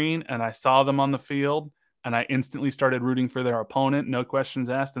my screen and I saw them on the field and I instantly started rooting for their opponent. No questions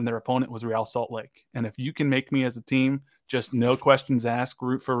asked. And their opponent was Real Salt Lake. And if you can make me as a team, just no questions asked,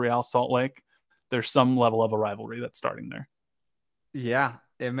 root for Real Salt Lake, there's some level of a rivalry that's starting there. Yeah,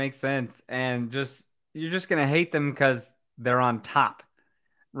 it makes sense. And you're just going to hate them because they're on top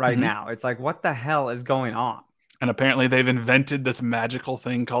right now. It's like, what the hell is going on? And apparently they've invented this magical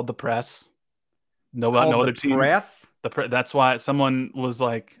thing called the press. No other team. Press? That's why someone was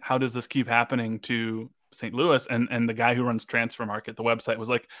like, how does this keep happening to St. Louis? And the guy who runs Transfer Market, the website, was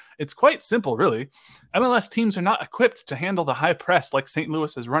like, it's quite simple, really. MLS teams are not equipped to handle the high press like St.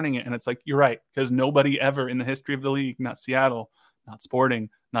 Louis is running it. And it's like, you're right, because nobody ever in the history of the league, not Seattle, not Sporting,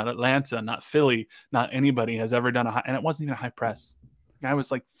 not Atlanta, not Philly, not anybody has ever done and it wasn't even a high press. The guy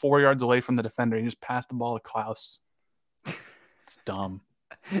was like 4 yards away from the defender. He just passed the ball to Klaus. It's dumb.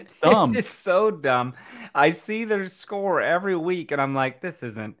 It's dumb. It's so dumb. I see their score every week and I'm like, this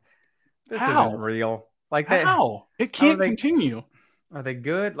isn't real. Like that. How? It can't continue. Are they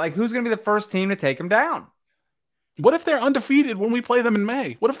good? Like, who's going to be the first team to take them down? What if they're undefeated when we play them in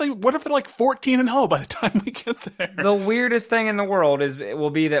May? What if they're like 14-0 by the time we get there? The weirdest thing in the world will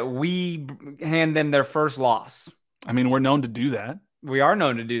be that we hand them their first loss. I mean, we're known to do that. We are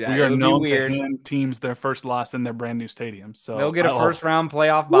known to do that. We are known to hand teams their first loss in their brand new stadium. So they'll get a first round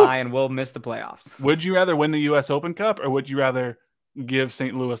playoff bye and we'll miss the playoffs. Would you rather win the U.S. Open Cup or would you rather give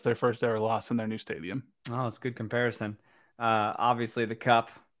St. Louis their first ever loss in their new stadium? Oh, it's a good comparison. Obviously the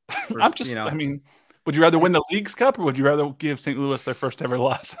cup. I mean, would you rather win the League's Cup or would you rather give St. Louis their first ever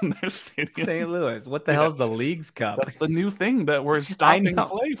loss in their stadium? St. Louis. What the hell's the League's Cup? That's the new thing that we're stopping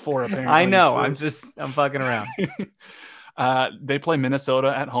play for, apparently. I know. I'm fucking around. They play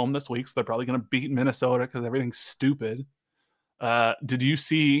Minnesota at home this week, so they're probably going to beat Minnesota because everything's stupid. Did you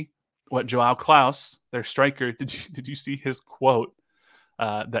see what Joao Klaus, their striker, did you see his quote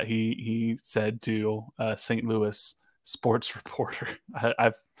that he said to St. Louis sports reporter?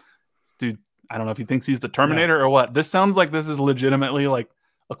 Dude, I don't know if he thinks he's the Terminator or what. This sounds like this is legitimately like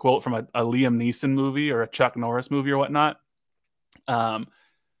a quote from a Liam Neeson movie or a Chuck Norris movie or whatnot.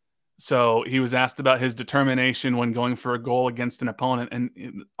 So he was asked about his determination when going for a goal against an opponent.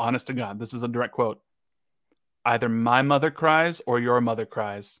 And honest to God, this is a direct quote. Either my mother cries or your mother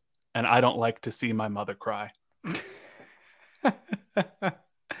cries. And I don't like to see my mother cry.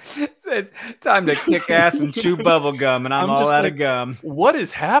 It's time to kick ass and chew bubble gum, and I'm all out of gum. What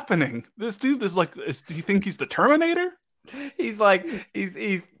is happening? This dude is like, do you think he's the Terminator? He's like,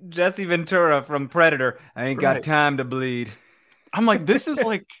 he's Jesse Ventura from Predator. I ain't got time to bleed. I'm like, this is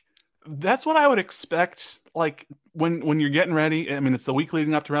like, that's what I would expect. Like when you're getting ready, I mean, it's the week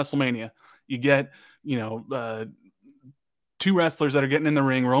leading up to WrestleMania. You get, two wrestlers that are getting in the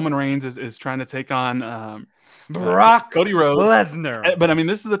ring. Roman Reigns is trying to take on Cody Rhodes, Lesnar. But I mean,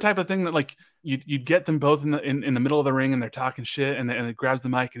 this is the type of thing that like you'd get them both in the middle of the ring and they're talking shit and it grabs the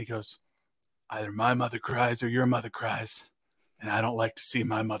mic and he goes, either my mother cries or your mother cries, and I don't like to see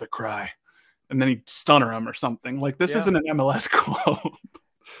my mother cry. And then he'd stunner him or something. Like this isn't an MLS quote.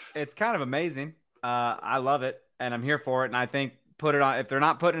 It's kind of amazing. I love it and I'm here for it. And I think put it on. If they're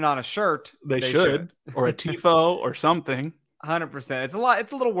not putting it on a shirt, they should. Or a tifo or something. 100%. It's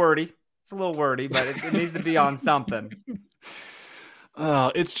a little wordy. It's a little wordy, but it needs to be on something.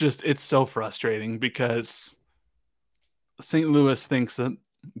 It's so frustrating because St. Louis thinks that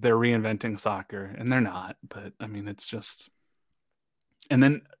they're reinventing soccer and they're not. But I mean, it's just, and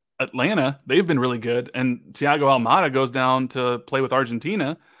then Atlanta, they've been really good. And Thiago Almada goes down to play with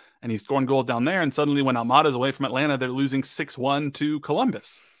Argentina and he's scoring goals down there. And suddenly when Almada's away from Atlanta, they're losing 6-1 to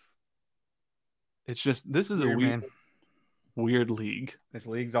Columbus. It's just, this is weird league. This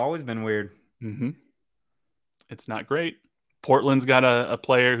league's always been weird. Mm-hmm. It's not great. Portland's got a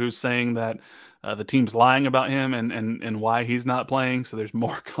player who's saying that the team's lying about him and why he's not playing. So there's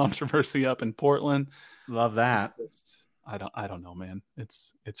more controversy up in Portland. Love that. I don't know, man.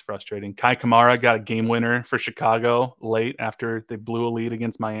 It's frustrating. Kai Kamara got a game winner for Chicago late after they blew a lead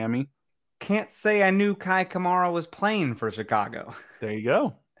against Miami. Can't say I knew Kai Kamara was playing for Chicago. There you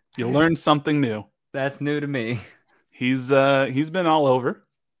go. You learned something new. That's new to me. He's been all over.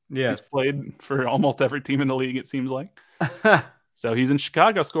 Yes. He's played for almost every team in the league, it seems like. So he's in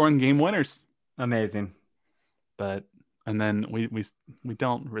Chicago scoring game winners. Amazing. And then we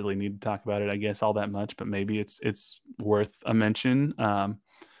don't really need to talk about it, I guess, all that much, but maybe it's worth a mention. The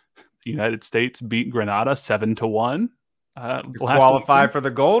United States beat Grenada 7-1. Qualified for the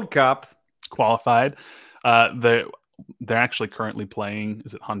Gold Cup. Qualified. They're actually currently playing,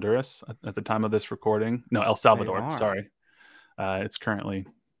 is it Honduras at the time of this recording? No, El Salvador. Sorry. It's currently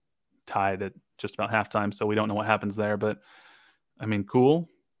tied at just about halftime, so we don't know what happens there. But, I mean, cool,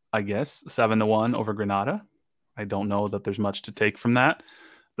 I guess. 7-1 over Grenada. I don't know that there's much to take from that.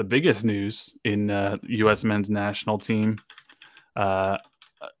 The biggest news in U.S. men's national team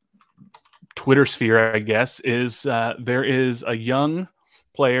Twitter sphere, I guess, is there is a young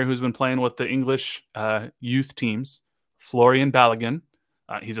player who's been playing with the English youth teams, Florian Balogun.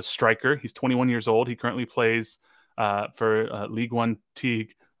 He's a striker. He's 21 years old. He currently plays for Ligue 1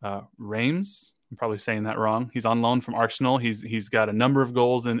 Tigre Reims. I'm probably saying that wrong. He's on loan from Arsenal. He's got a number of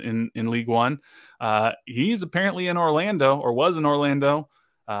goals in League One. He's apparently in Orlando, or was in Orlando,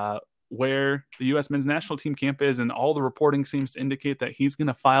 where the U.S. men's national team camp is, and all the reporting seems to indicate that he's going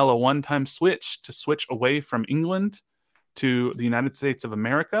to file a one-time switch away from England to the United States of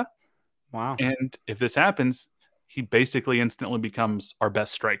America. Wow. And if this happens, he basically instantly becomes our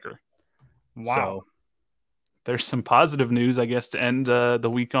best striker. Wow. So there's some positive news, I guess, to end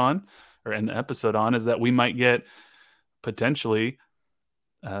the week on, or end the episode on, is that we might get potentially,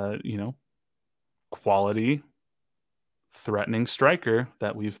 quality, threatening striker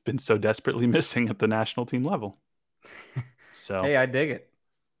that we've been so desperately missing at the national team level. So, hey, I dig it.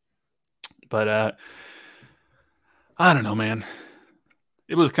 But I don't know, man.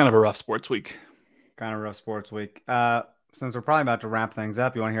 It was kind of a rough sports week. Since we're probably about to wrap things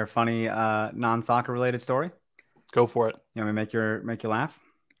up, you want to hear a funny non-soccer related story? Go for it. You want me to make you laugh?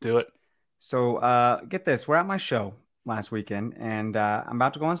 Do it. So get this. We're at my show last weekend, and I'm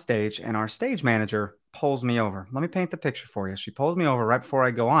about to go on stage, and our stage manager pulls me over. Let me paint the picture for you. She pulls me over right before I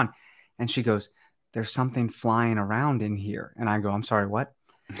go on, and she goes, "There's something flying around in here." And I go, "I'm sorry, what?"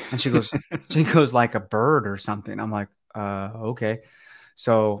 And she goes, like a bird or something. I'm like, okay.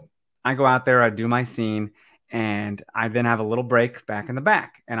 So I go out there, I do my scene, and I then have a little break back in the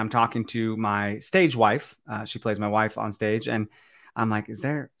back. And I'm talking to my stage wife. She plays my wife on stage. And I'm like, "Is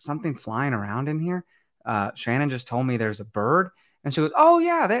there something flying around in here? Shannon just told me there's a bird." And she goes, "Oh,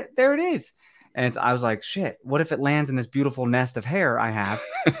 yeah, there it is." And I was like, "Shit, what if it lands in this beautiful nest of hair I have?"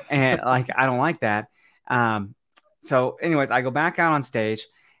 And I don't like that. So anyways, I go back out on stage,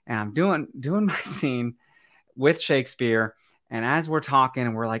 and I'm doing my scene with Shakespeare. And as we're talking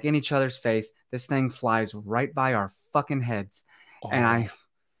and we're like in each other's face, this thing flies right by our fucking heads. Oh. And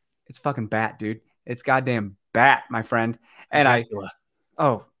it's fucking bat, dude. It's goddamn bat, my friend. And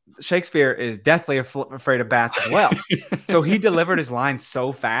Shakespeare is deathly afraid of bats as well. So he delivered his lines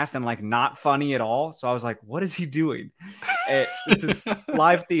so fast and like not funny at all. So I was like, what is he doing? This is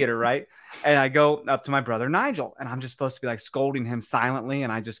live theater, right? And I go up to my brother Nigel, and I'm just supposed to be like scolding him silently.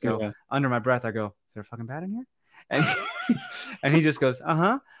 And I just go under my breath, I go, "Is there a fucking bat in here?" And he just goes,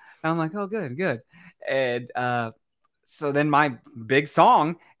 "Uh-huh." And I'm like, "Oh, good. And so then my big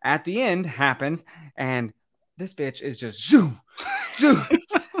song at the end happens, and this bitch is just zoom.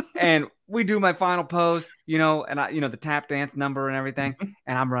 And we do my final pose, and the tap dance number and everything.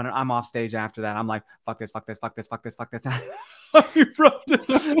 And I'm off stage after that. I'm like, fuck this. I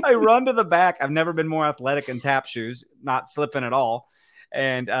run to the back. I've never been more athletic in tap shoes, not slipping at all.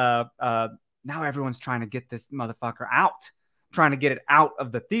 And now everyone's trying to get this motherfucker out, trying to get it out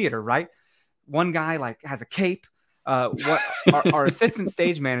of the theater, right? One guy like has a cape. Our assistant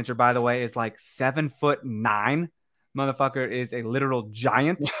stage manager, by the way, is like 7'9". Motherfucker is a literal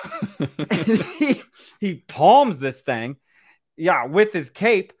giant. he palms this thing, with his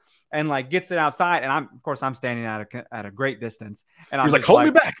cape, and like gets it outside. And I'm standing at a great distance. And I'm like, hold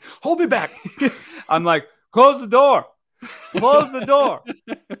me back. I'm like, close the door.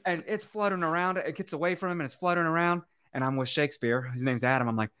 And it's fluttering around. It gets away from him and it's fluttering around. And I'm with Shakespeare. His name's Adam.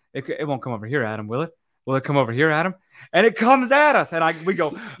 I'm like, it won't come over here, Adam, will it? Will it come over here, Adam? And it comes at us. And we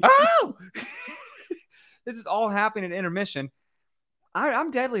go, "Oh!" This is all happening in intermission.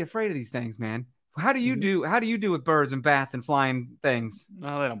 I'm deadly afraid of these things, man. How do you do with birds and bats and flying things?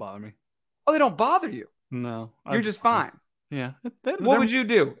 No, they don't bother me. Oh, they don't bother you? No. You're just fine. Yeah. What would you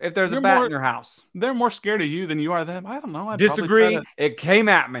do if there's a bat in your house? They're more scared of you than you are them. I don't know. I'd Disagree. It came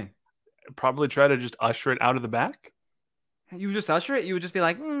at me. Probably try to just usher it out of the back. You would just usher it? You would just be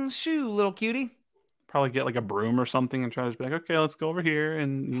like, shoo, little cutie. Probably get like a broom or something and try to be like, okay, let's go over here.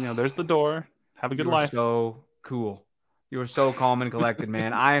 And, there's the door. Have a good life. So cool. You are so calm and collected,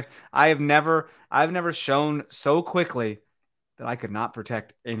 man. I've never shown so quickly that I could not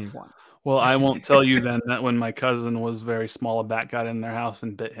protect anyone. Well, I won't tell you then that when my cousin was very small, a bat got in their house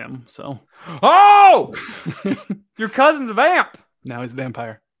and bit him. So, oh, your cousin's a vamp. Now he's a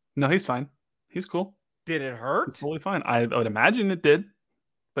vampire. No, he's fine. He's cool. Did it hurt? It's totally fine. I would imagine it did,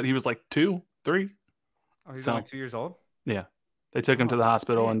 but he was like 2, 3. Oh, he's only 2 years old? Yeah. They took him to the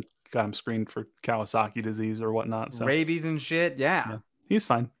hospital and got him screened for Kawasaki disease or whatnot. So. Rabies and shit. Yeah. He's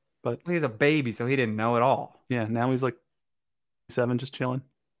fine. But he's a baby, so he didn't know at all. Yeah. Now he's like 7, just chilling.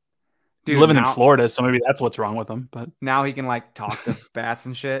 Dude, he's living in Florida, so maybe that's what's wrong with him. But now he can like talk to bats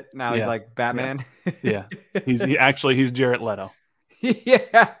and shit. Now he's like Batman. Yeah. He's Jared Leto.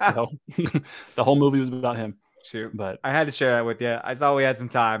 Yeah. So, the whole movie was about him. Shoot. But I had to share that with you. I saw we had some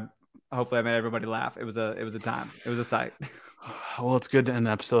time. Hopefully I made everybody laugh. It was a time. It was a sight. Well, it's good to end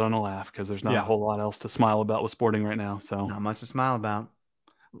the episode on a laugh because there's not a whole lot else to smile about with sporting right now. So not much to smile about.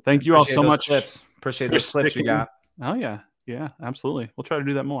 Thank you all so much. Appreciate those clips you got. Oh yeah. Yeah, absolutely. We'll try to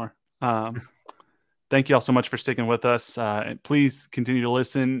do that more. Thank you all so much for sticking with us. Please continue to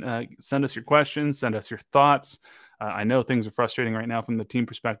listen. Send us your questions. Send us your thoughts. I know things are frustrating right now from the team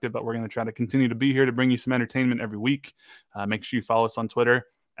perspective, but we're going to try to continue to be here to bring you some entertainment every week. Make sure you follow us on Twitter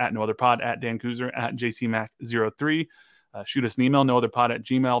at NoOtherPod, at Dan Kuzer, at JCMac03. Shoot us an email,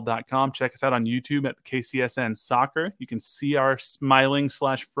 nootherpod@gmail.com. Check us out on YouTube at KCSN Soccer. You can see our smiling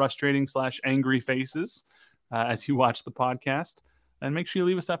 / frustrating / angry faces as you watch the podcast. And make sure you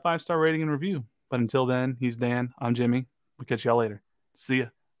leave us that 5-star rating and review. But until then, he's Dan. I'm Jimmy. We'll catch y'all later. See ya.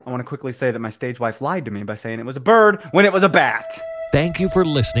 I want to quickly say that my stage wife lied to me by saying it was a bird when it was a bat. Thank you for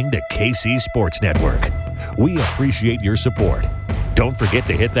listening to KC Sports Network. We appreciate your support. Don't forget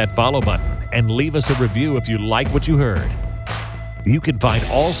to hit that follow button and leave us a review if you like what you heard. You can find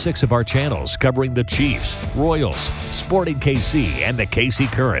all 6 of our channels covering the Chiefs, Royals, Sporting KC, and the KC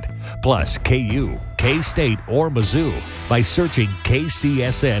Current, plus KU, K-State, or Mizzou by searching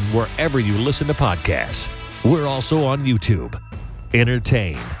KCSN wherever you listen to podcasts. We're also on YouTube.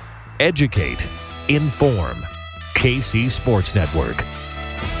 Entertain, educate, inform. KC Sports Network.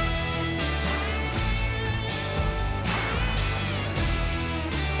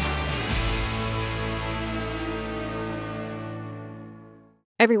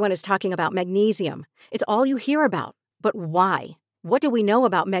 Everyone is talking about magnesium. It's all you hear about. But why? What do we know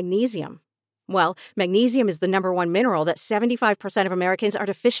about magnesium? Well, magnesium is the #1 mineral that 75% of Americans are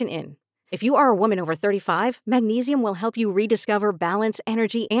deficient in. If you are a woman over 35, magnesium will help you rediscover balance,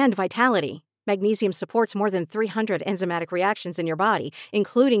 energy, and vitality. Magnesium supports more than 300 enzymatic reactions in your body,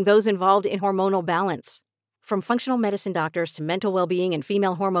 including those involved in hormonal balance. From functional medicine doctors to mental well-being and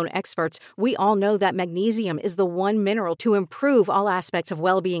female hormone experts, we all know that magnesium is the one mineral to improve all aspects of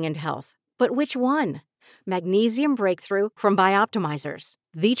well-being and health. But which one? Magnesium Breakthrough from Bioptimizers,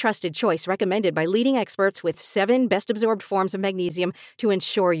 the trusted choice recommended by leading experts with 7 best-absorbed forms of magnesium to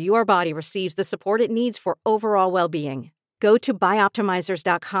ensure your body receives the support it needs for overall well-being. Go to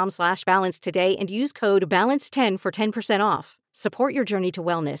bioptimizers.com/balance today and use code BALANCE10 for 10% off. Support your journey to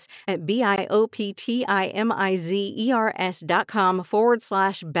wellness at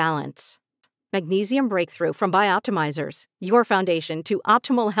bioptimizers.com/balance. Magnesium Breakthrough from Bioptimizers, your foundation to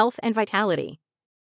optimal health and vitality.